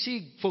see, if you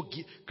see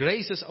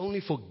grace is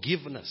only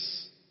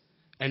forgiveness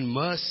and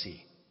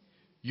mercy,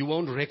 you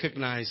won't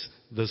recognize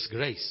this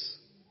grace.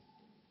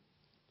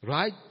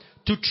 Right?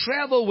 To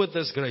travel with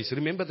this grace.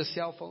 Remember the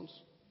cell phones?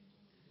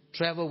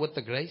 Travel with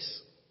the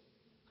grace.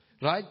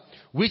 Right?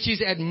 Which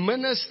is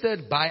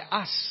administered by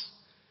us.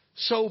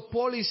 So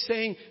Paul is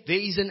saying there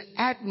is an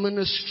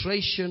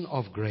administration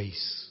of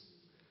grace.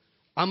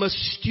 I'm a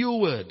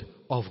steward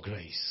of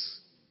grace.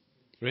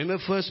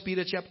 Remember 1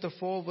 Peter chapter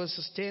 4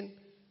 verses 10?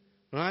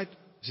 Right?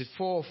 Is it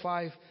 4 or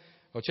 5?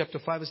 Or chapter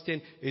 5 verse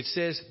 10. It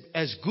says,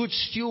 as good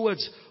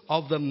stewards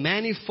of the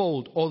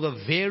manifold or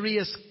the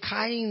various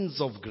kinds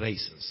of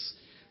graces.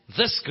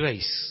 This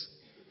grace.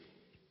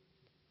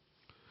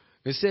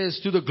 It says,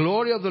 to the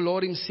glory of the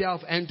Lord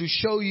himself and to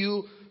show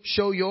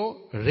your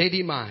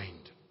ready mind.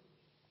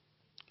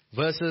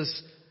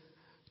 Verses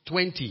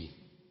 20.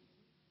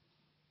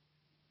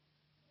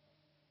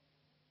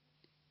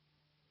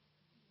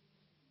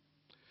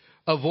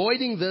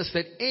 Avoiding this,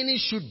 that any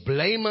should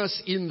blame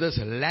us in this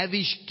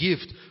lavish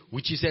gift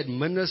which is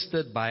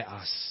administered by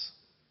us.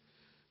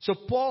 So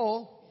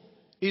Paul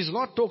is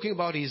not talking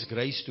about his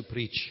grace to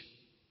preach.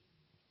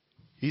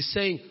 He's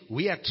saying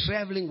we are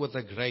traveling with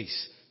a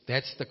grace.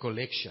 That's the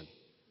collection.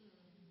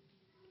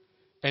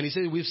 And he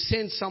says we've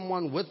sent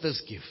someone with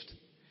this gift.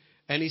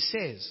 And he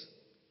says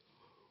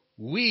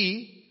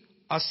we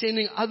are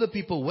sending other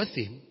people with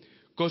him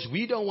because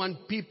we don't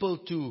want people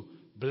to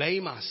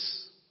blame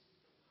us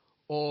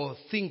or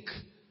think,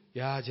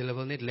 ja, julle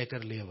wil net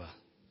lekker lewe.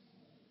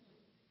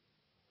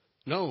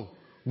 No,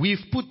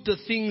 we've put the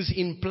things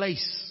in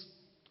place,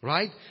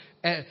 right?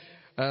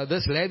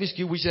 This lavish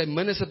gift which is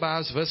administered by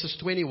us, verses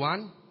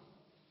 21.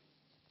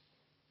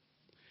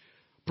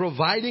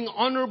 Providing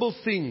honorable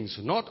things,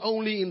 not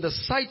only in the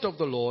sight of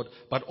the Lord,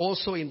 but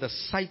also in the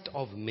sight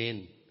of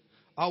men.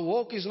 Our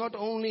walk is not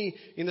only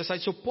in the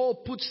sight. So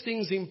Paul puts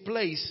things in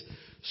place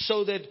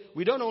so that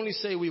we don't only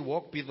say we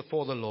walk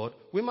before the Lord,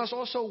 we must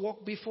also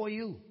walk before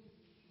you.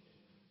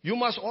 You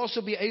must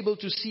also be able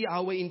to see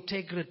our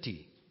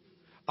integrity,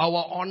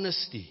 our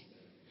honesty.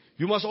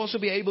 You must also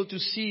be able to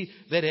see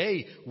that,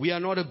 hey, we are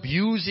not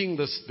abusing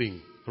this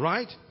thing,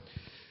 right?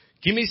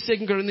 Give me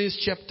 2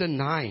 Corinthians chapter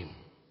 9,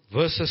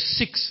 verses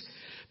 6.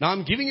 Now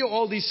I'm giving you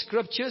all these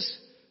scriptures.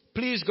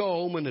 Please go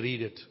home and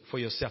read it for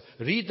yourself.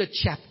 Read the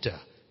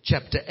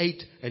chapter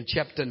 8 and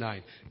chapter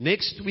 9.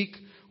 Next week,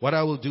 what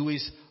I will do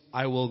is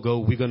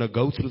we're going to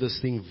go through this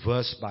thing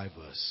verse by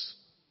verse.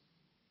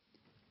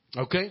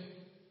 Okay?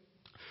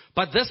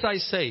 But this I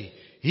say,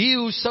 he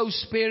who sows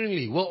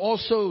sparingly will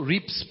also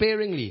reap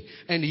sparingly,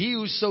 and he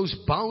who sows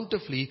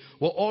bountifully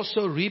will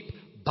also reap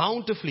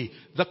bountifully.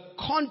 The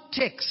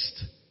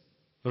context,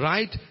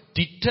 right,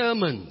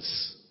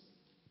 determines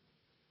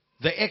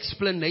the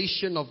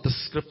explanation of the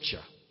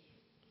scripture.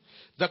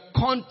 The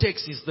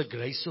context is the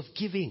grace of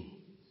giving.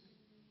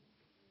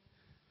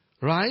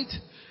 Right?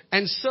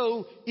 And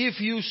so,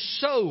 if you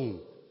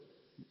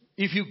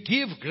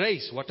give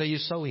grace, what are you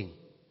sowing?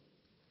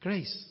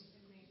 Grace.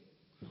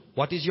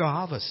 What is your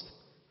harvest?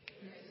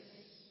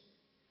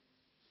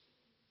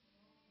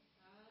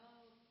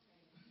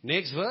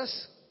 Next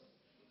verse.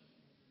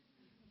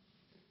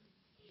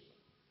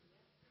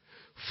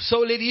 So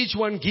let each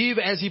one give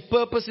as he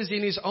purposes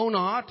in his own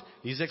heart.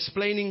 He's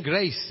explaining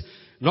grace.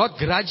 Not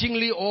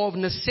grudgingly or of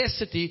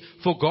necessity,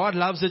 for God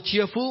loves a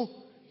cheerful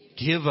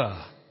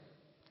giver.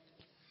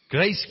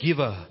 Grace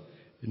giver.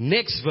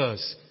 Next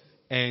verse.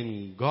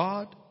 And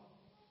God.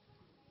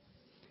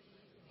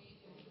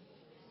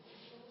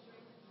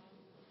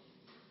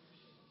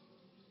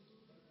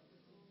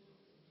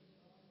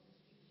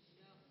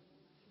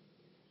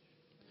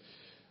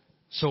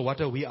 So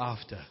what are we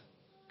after?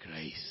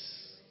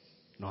 Grace,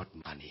 not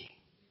money.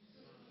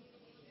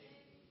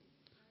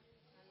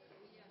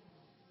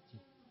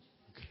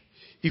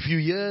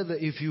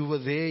 If you were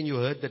there and you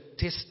heard the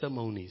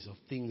testimonies of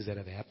things that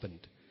have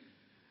happened,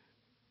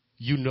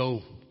 you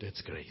know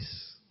that's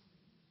grace.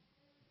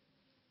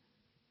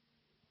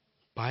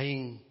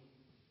 Buying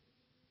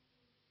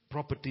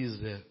properties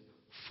there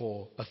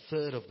for a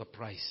third of the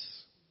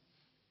price.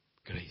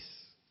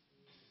 Grace.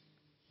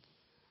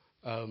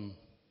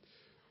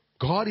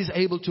 God is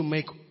able to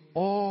make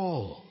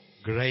all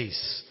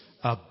grace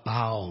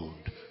abound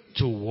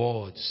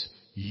towards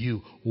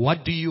you.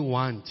 What do you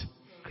want?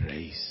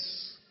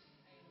 Grace.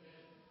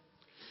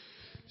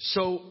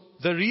 So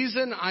the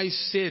reason I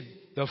said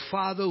the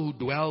Father who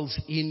dwells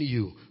in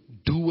you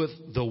doeth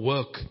the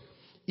work.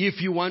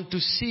 If you want to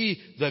see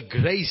the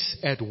grace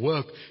at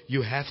work,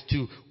 you have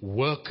to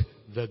work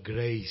the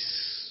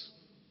grace.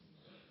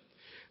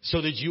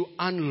 So that you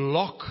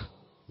unlock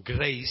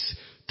grace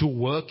to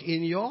work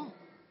in your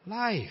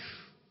life.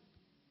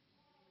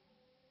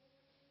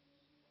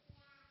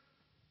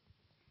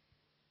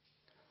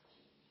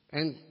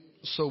 And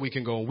so we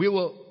can go on.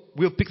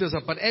 We'll pick this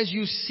up. But as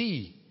you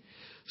see,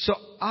 so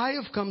I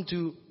have come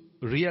to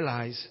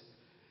realize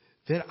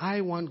that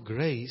I want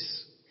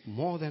grace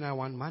more than I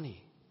want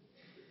money.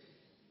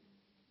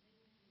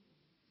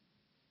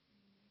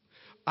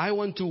 I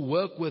want to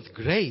work with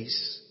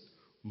grace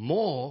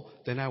more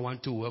than I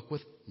want to work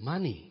with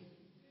money.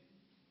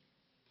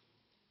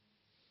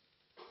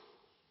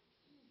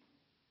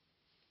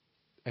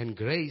 And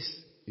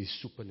grace is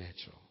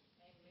supernatural.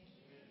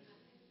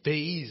 There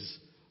is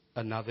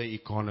another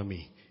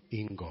economy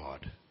in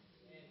God.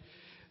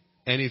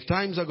 And if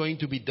times are going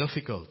to be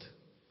difficult,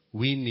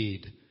 we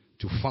need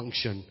to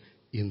function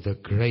in the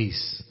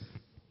grace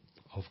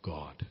of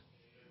God.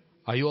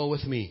 Are you all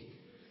with me?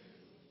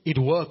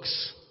 It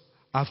works.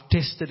 I've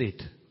tested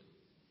it.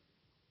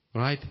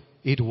 Right?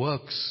 It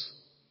works.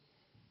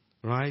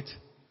 Right?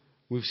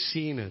 We've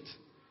seen it.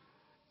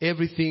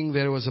 Everything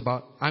there was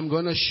about. I'm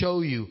going to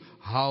show you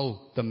how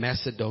the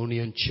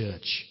Macedonian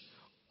church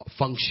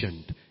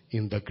functioned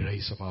in the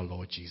grace of our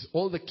Lord Jesus.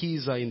 All the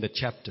keys are in the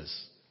chapters.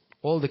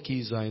 All the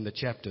keys are in the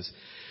chapters.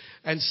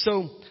 And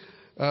so,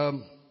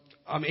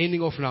 I'm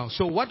ending off now.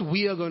 So what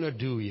we are going to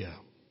do here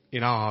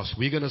in our house,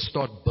 we're going to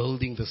start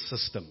building the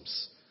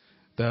systems.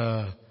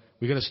 We're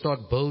going to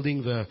start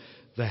building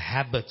the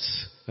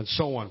habits and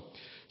so on.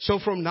 So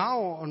from now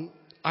on,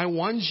 I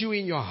want you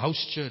in your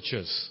house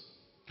churches.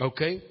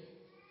 Okay?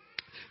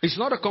 It's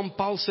not a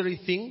compulsory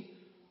thing.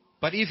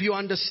 But if you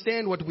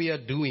understand what we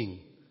are doing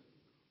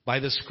by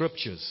the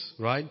scriptures,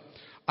 right?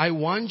 I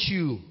want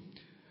you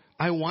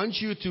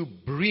to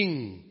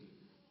bring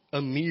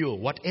a meal,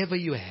 whatever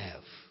you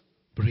have,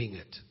 bring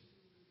it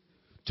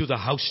to the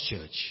house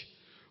church.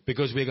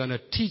 Because we're going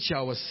to teach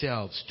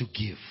ourselves to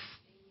give.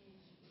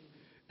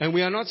 And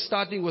we are not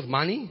starting with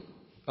money,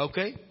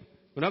 okay?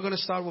 We're not going to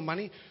start with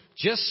money.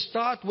 Just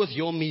start with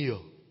your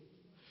meal.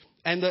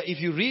 And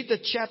if you read the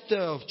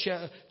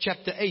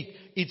chapter 8,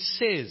 it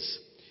says,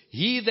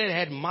 he that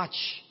had much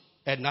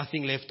had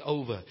nothing left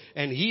over.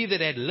 And he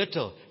that had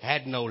little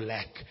had no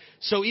lack.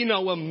 So in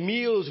our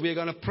meals, we're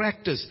going to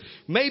practice.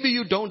 Maybe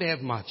you don't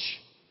have much.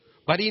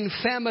 But in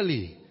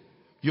family,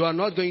 you are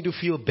not going to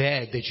feel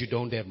bad that you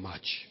don't have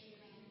much.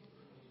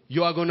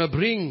 You are going to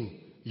bring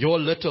your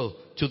little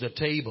to the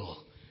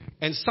table.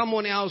 And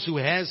someone else who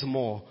has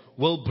more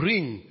will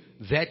bring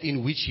that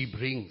in which he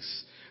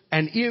brings.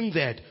 And in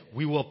that,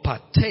 we will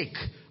partake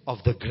of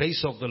the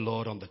grace of the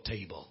Lord on the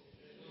table.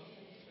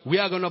 We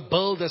are going to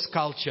build this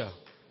culture.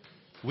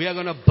 We are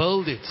going to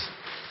build it.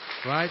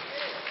 Right?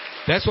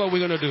 That's what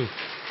we're going to do.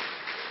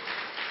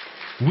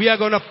 We are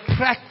going to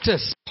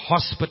practice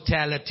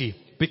hospitality.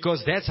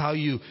 Because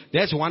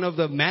that's one of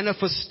the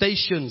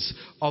manifestations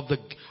of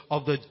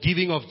the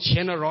giving of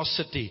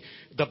generosity.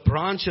 The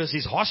branches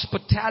is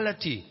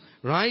hospitality.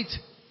 Right?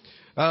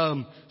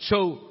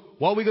 So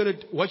what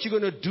you're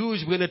going to do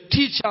is we're going to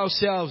teach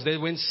ourselves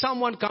that when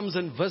someone comes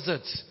and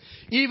visits,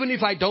 even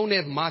if I don't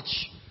have much,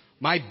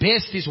 my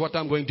best is what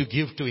I'm going to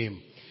give to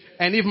him.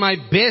 And if my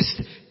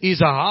best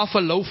is a half a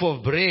loaf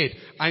of bread,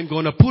 I'm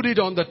going to put it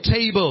on the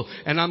table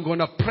and I'm going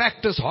to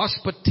practice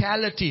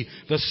hospitality,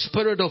 the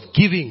spirit of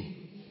giving.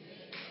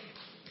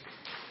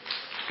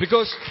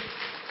 Because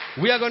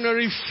we are going to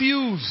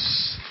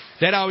refuse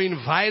that our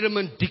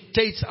environment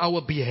dictates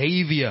our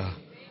behavior.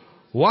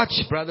 Watch,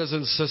 brothers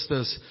and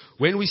sisters.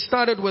 When we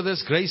started with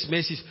this grace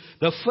message,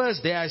 the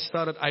first day I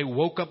started, I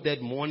woke up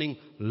that morning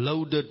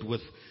loaded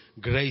with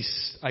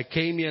grace. I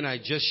came here and I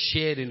just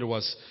shared, and it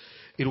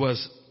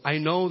was, I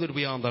know that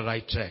we are on the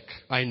right track.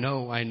 I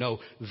know.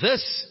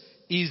 This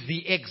is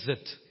the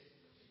exit.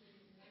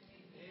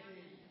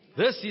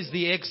 This is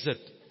the exit.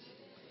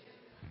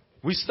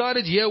 We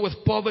started here with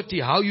poverty,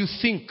 how you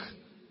think,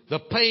 the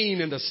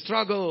pain and the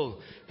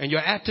struggle and your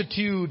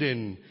attitude,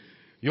 and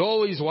you're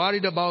always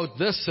worried about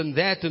this and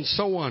that and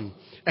so on.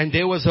 And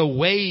there was a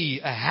way,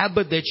 a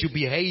habit that you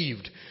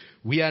behaved.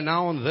 We are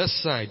now on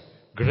this side.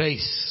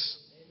 Grace.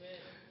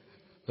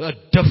 A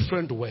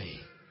different way.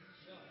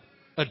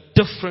 A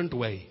different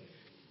way.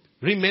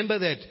 Remember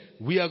that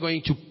we are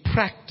going to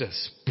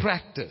practice.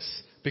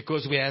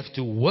 Because we have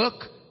to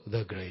work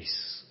the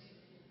grace.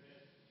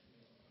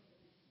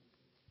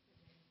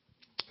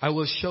 I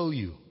will show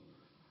you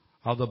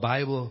how the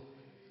Bible,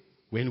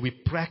 when we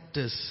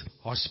practice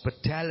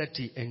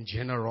hospitality and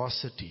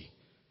generosity,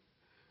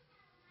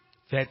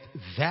 that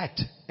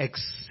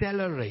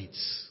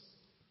accelerates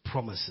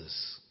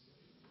promises.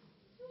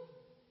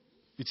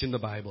 It's in the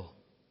Bible.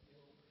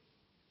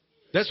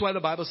 That's why the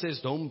Bible says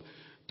don't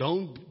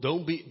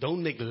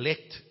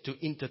neglect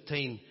to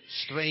entertain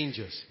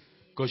strangers,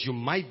 because you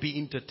might be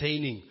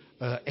entertaining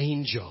an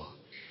angel.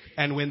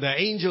 And when the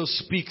angel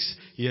speaks,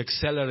 he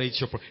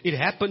accelerates your It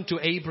happened to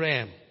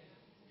Abraham.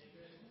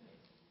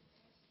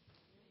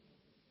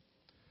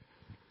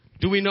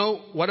 Do we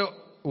know what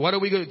are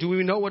we going to do?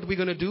 We know what we're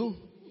going to do?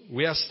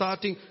 We are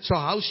starting. So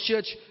house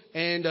church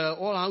and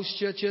all house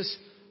churches,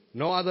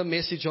 no other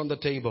message on the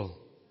table.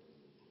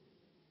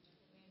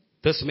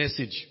 This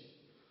message,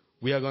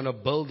 we are going to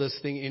build this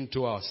thing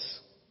into us.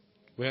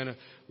 We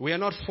are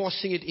not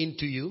forcing it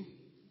into you.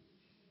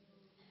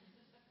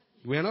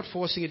 We are not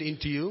forcing it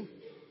into you.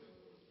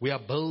 We are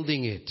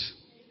building it.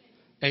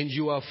 And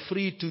you are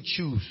free to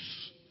choose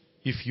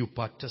if you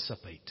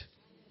participate.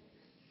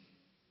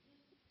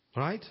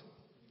 Right?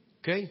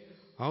 Okay?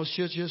 House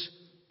churches,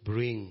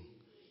 break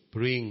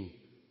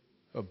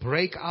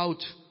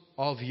out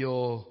of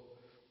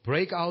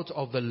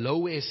the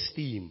low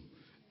esteem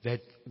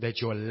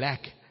that your lack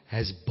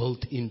has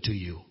built into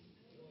you.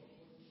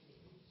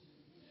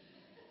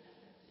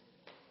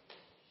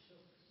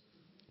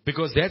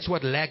 Because that's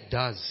what lack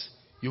does.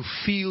 You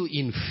feel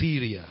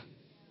inferior.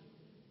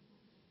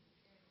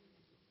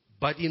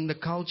 But in the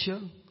culture,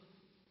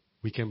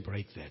 we can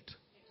break that.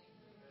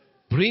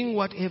 Bring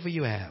whatever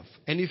you have.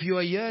 And if you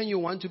are here and you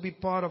want to be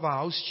part of a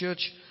house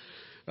church,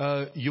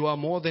 you are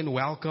more than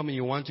welcome, and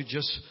you want to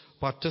just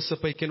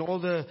participate. Can all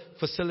the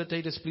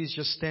facilitators please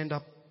just stand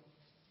up?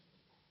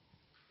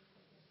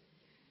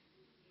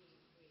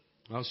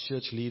 House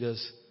church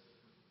leaders,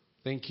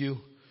 thank you.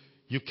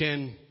 You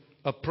can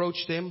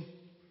approach them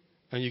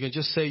and you can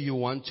just say you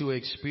want to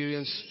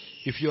experience,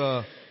 if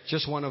you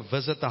just want to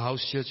visit the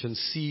house church and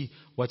see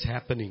what's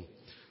happening.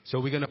 So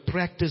we're going to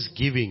practice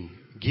giving.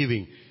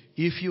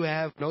 If you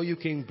have, no, you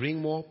can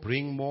bring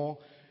more.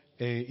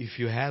 If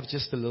you have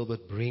just a little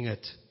bit, bring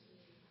it.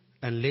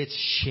 And let's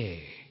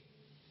share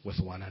with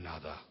one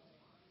another.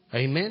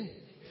 Amen?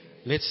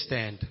 Let's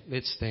stand.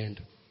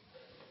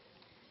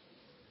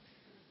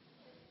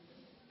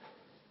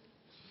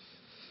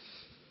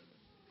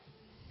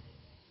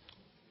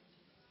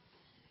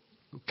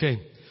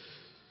 Okay.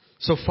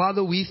 So,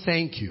 Father, we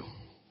thank you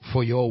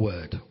for your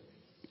word.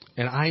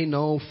 And I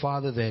know,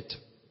 Father, that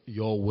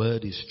your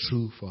word is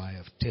true, for I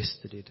have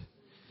tested it.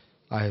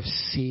 I have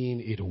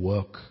seen it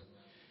work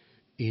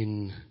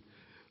in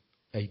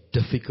a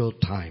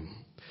difficult time.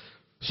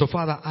 So,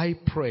 Father, I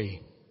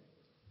pray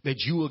that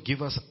you will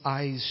give us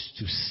eyes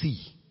to see.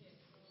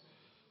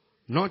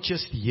 Not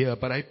just hear,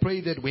 but I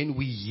pray that when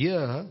we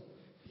hear,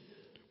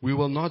 we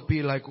will not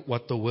be like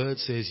what the word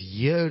says,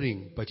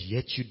 hearing, but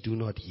yet you do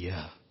not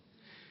hear.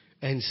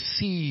 And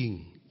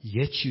seeing,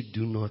 yet you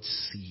do not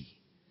see.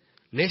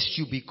 Lest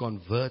you be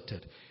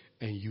converted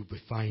and you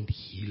find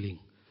healing.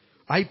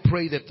 I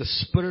pray that the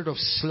spirit of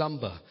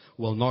slumber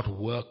will not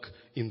work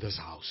in this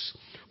house,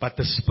 but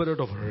the spirit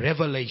of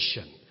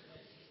revelation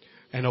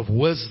and of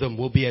wisdom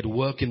will be at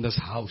work in this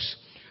house.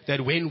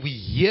 That when we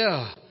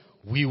hear,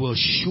 we will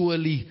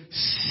surely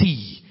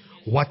see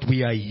what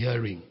we are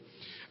hearing.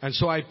 And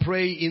so I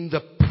pray in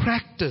the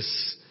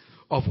practice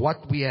of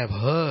what we have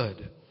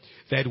heard,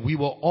 that we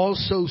will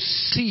also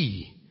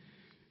see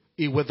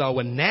with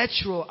our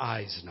natural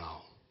eyes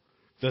now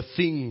the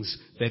things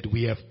that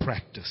we have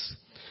practiced.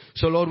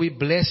 So Lord, we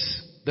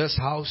bless this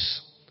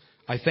house.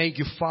 I thank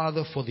you,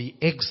 Father, for the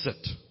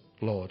exit,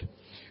 Lord.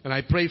 And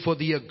I pray for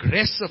the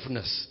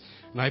aggressiveness.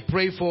 And I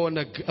pray for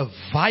a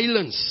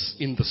violence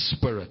in the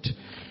spirit.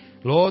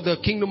 Lord, the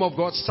kingdom of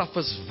God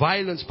suffers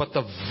violence, but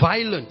the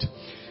violent,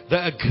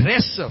 the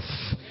aggressive,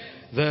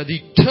 the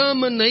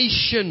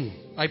determination.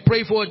 I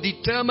pray for a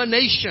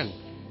determination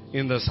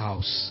in this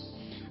house.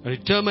 A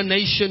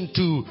determination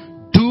to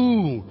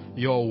do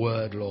your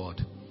word,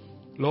 Lord.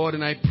 Lord,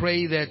 and I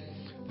pray that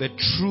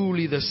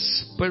truly the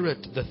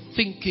spirit, the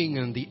thinking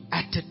and the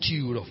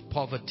attitude of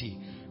poverty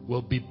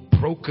will be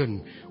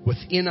broken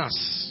within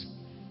us.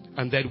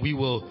 And that we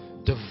will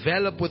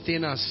develop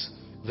within us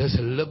this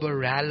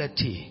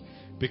liberality,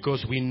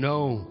 because we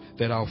know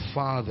that our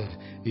Father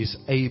is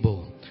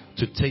able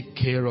to take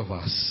care of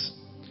us.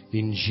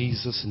 In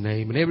Jesus'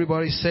 name. And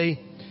everybody say,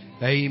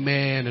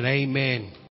 amen and amen.